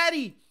 King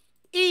Daddy.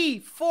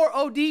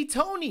 E4OD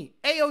Tony.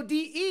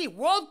 AODE.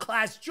 World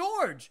Class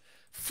George.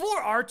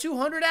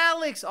 4R200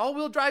 Alex.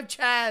 All-wheel drive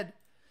Chad.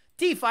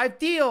 D5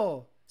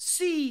 Theo.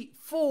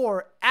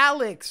 C4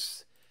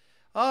 Alex.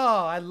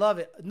 Oh, I love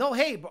it. No,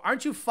 hey, but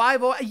aren't you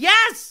 5-0?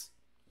 Yes!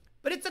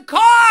 But it's a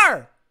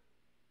car!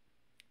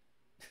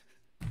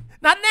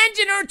 Not an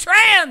engine or a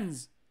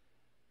trans!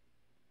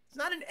 It's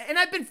not and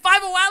I've been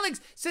 5-0 Alex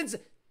since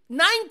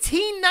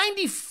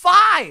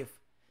 1995.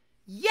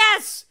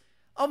 Yes!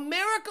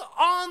 America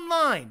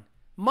Online.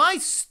 My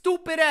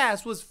stupid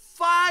ass was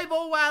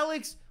 5-0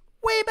 Alex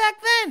way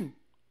back then.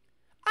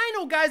 I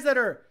know guys that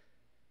are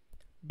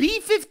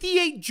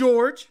B58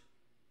 George,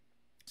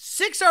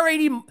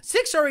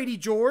 6R80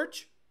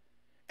 George,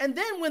 and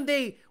then when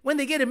they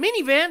get a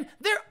minivan,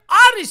 they're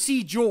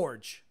Odyssey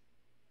George.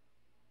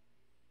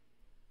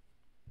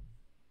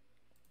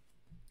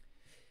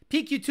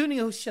 PQ tuning,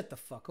 oh shut the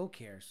fuck, who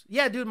cares?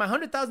 Yeah, dude, my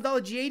 $100,000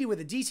 G80 with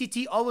a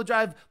DCT all-wheel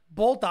drive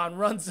bolt-on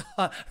runs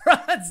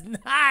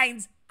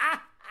 9s.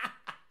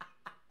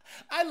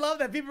 I love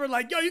that people are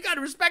like, yo, you gotta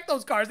respect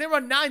those cars. They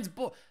run 9s.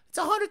 It's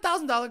a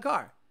 $100,000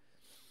 car.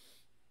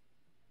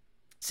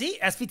 See,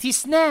 SVT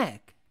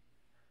snack.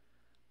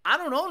 I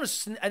don't own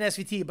an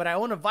SVT, but I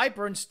own a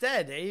Viper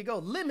instead. There you go.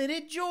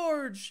 Limited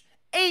George.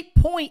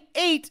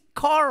 8.8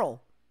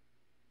 Carl.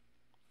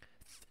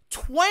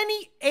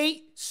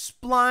 28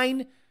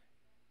 spline.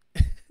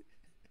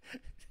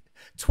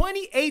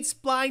 28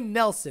 spline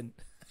Nelson.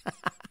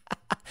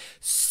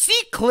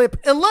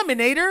 C-clip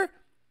eliminator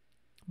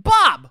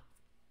Bob.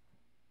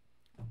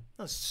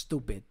 That's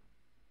stupid.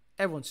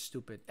 Everyone's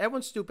stupid.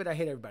 Everyone's stupid. I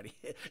hate everybody.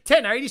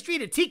 10R80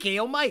 Street at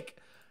TKO Mike.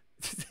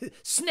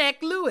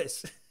 Snack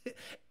Lewis.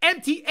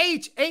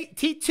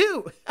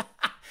 MTH82.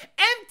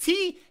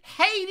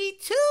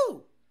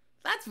 MT82.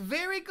 That's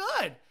very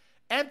good.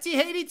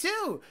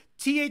 MT82.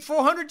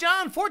 TH400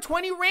 John.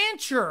 420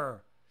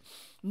 Rancher.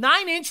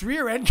 9-inch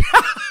rear end.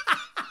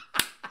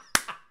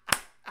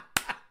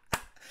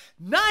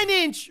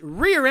 9-inch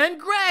rear end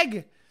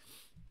Greg.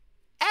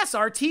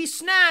 SRT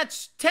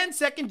Snatch.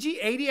 10-second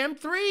G80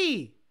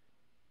 M3.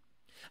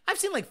 I've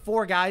seen like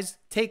 4 guys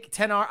take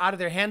 10R out of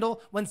their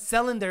handle when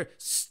selling their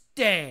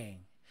Stang.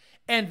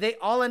 And they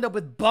all end up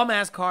with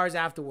bum-ass cars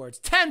afterwards.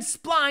 10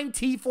 Spline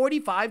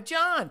T45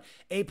 John.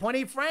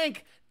 8.8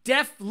 Frank.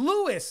 Def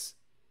Lewis.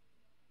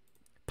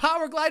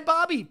 Power Glide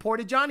Bobby.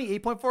 Porta Johnny.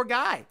 8.4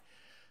 Guy.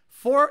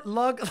 For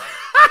lug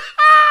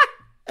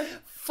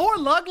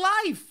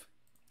life.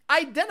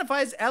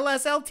 Identifies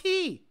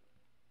LSLT.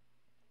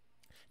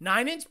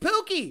 9-inch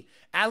Pookie.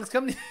 Alex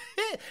coming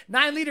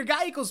 9-liter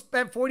guy equals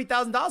spent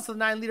 $40,000 for the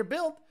 9-liter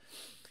build.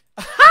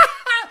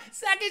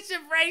 Second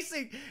Shift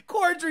Racing.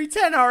 Cordry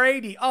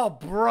 10R80. Oh,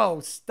 bro,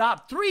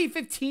 stop.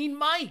 315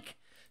 Mike.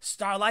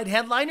 Starlight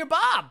Headliner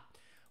Bob.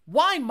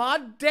 Wine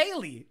Mod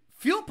Daily.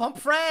 Fuel Pump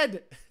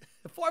Fred.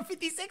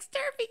 456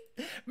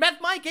 Turfy.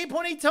 Meth Mike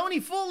 8.8 Tony.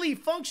 Fully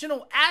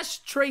functional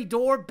ashtray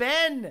door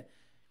Ben.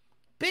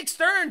 Big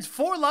Stearns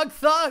 4-lug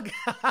thug.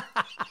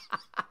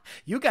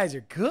 You guys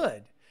are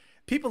good.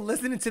 People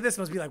listening to this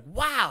must be like,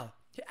 wow,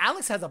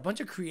 Alex has a bunch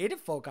of creative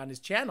folk on his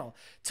channel.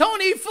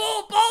 Tony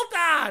Full Bolt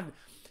On.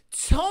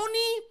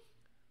 Tony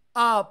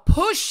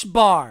Push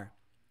Bar.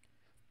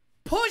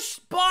 Push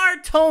Bar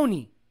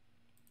Tony.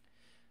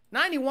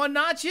 91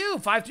 Not You.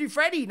 53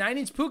 Freddy.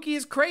 9-inch Pookie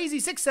is crazy.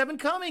 67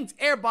 Cummings.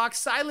 Airbox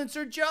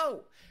Silencer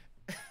Joe.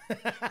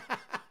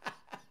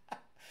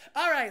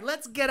 All right,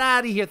 let's get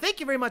out of here. Thank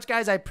you very much,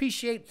 guys. I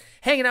appreciate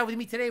hanging out with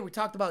me today. We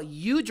talked about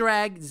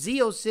U-Drag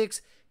Z06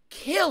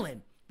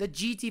 killing the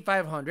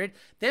GT500.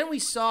 Then we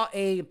saw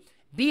a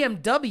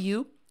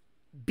BMW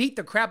beat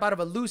the crap out of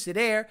a Lucid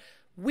Air.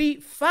 We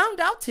found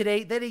out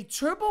today that a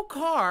turbo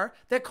car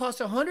that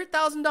costs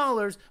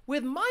 $100,000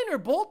 with minor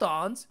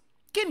bolt-ons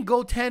can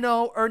go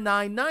 10.0 or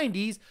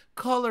 990s.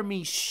 Color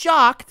me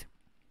shocked.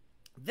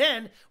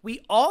 Then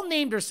we all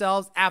named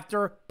ourselves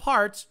after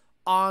parts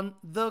on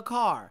the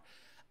car.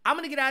 I'm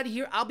gonna get out of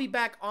here. I'll be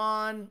back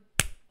on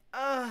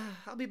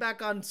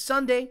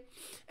Sunday,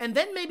 and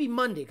then maybe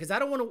Monday, because I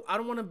don't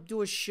want to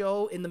do a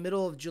show in the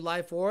middle of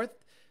July 4th.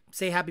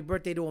 Say happy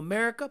birthday to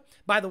America.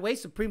 By the way,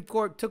 Supreme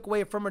Court took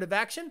away affirmative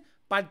action.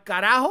 By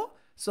carajo.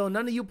 So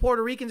none of you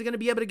Puerto Ricans are gonna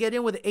be able to get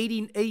in with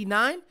 80,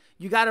 89.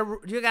 You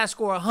gotta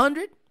score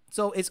 100.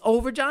 So it's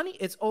over, Johnny.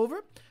 It's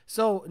over.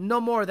 So no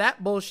more of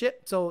that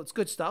bullshit. So it's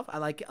good stuff. I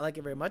like it. I like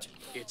it very much.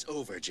 It's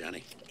over,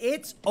 Johnny.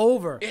 It's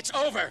over. It's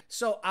over.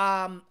 So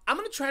I'm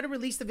gonna try to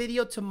release the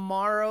video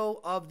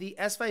tomorrow of the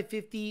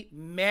S550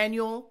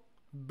 manual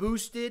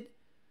boosted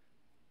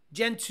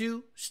Gen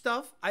 2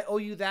 stuff. I owe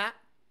you that,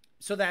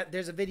 so that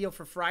there's a video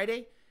for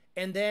Friday,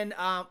 and then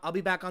I'll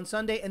be back on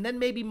Sunday, and then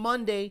maybe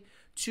Monday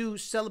to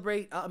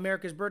celebrate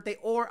America's birthday,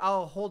 or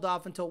I'll hold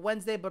off until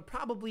Wednesday, but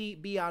probably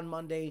be on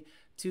Monday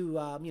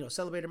to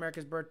celebrate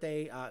America's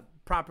birthday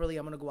properly.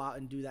 I'm gonna go out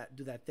and do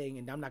that thing,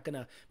 and I'm not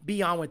gonna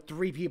be on when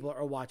 3 people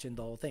are watching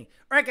the whole thing.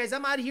 All right, guys,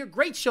 I'm out of here.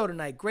 Great show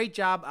tonight. Great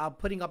job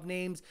putting up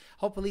names.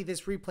 Hopefully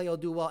this replay will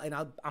do well, and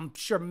I'm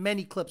sure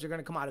many clips are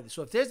gonna come out of this.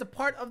 So if there's a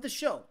part of the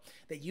show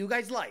that you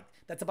guys like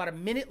that's about a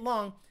minute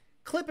long,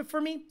 clip it for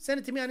me. Send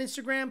it to me on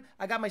Instagram.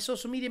 I got my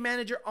social media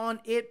manager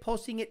on it,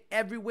 posting it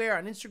everywhere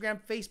on Instagram,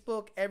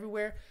 Facebook,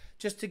 everywhere,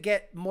 just to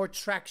get more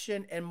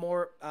traction and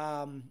more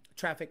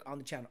traffic on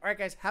the channel. All right,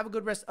 guys, have a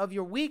good rest of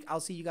your week. I'll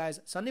see you guys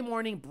Sunday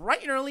morning,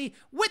 bright and early,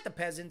 with the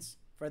peasants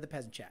for the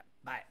Peasant Chat.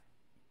 Bye.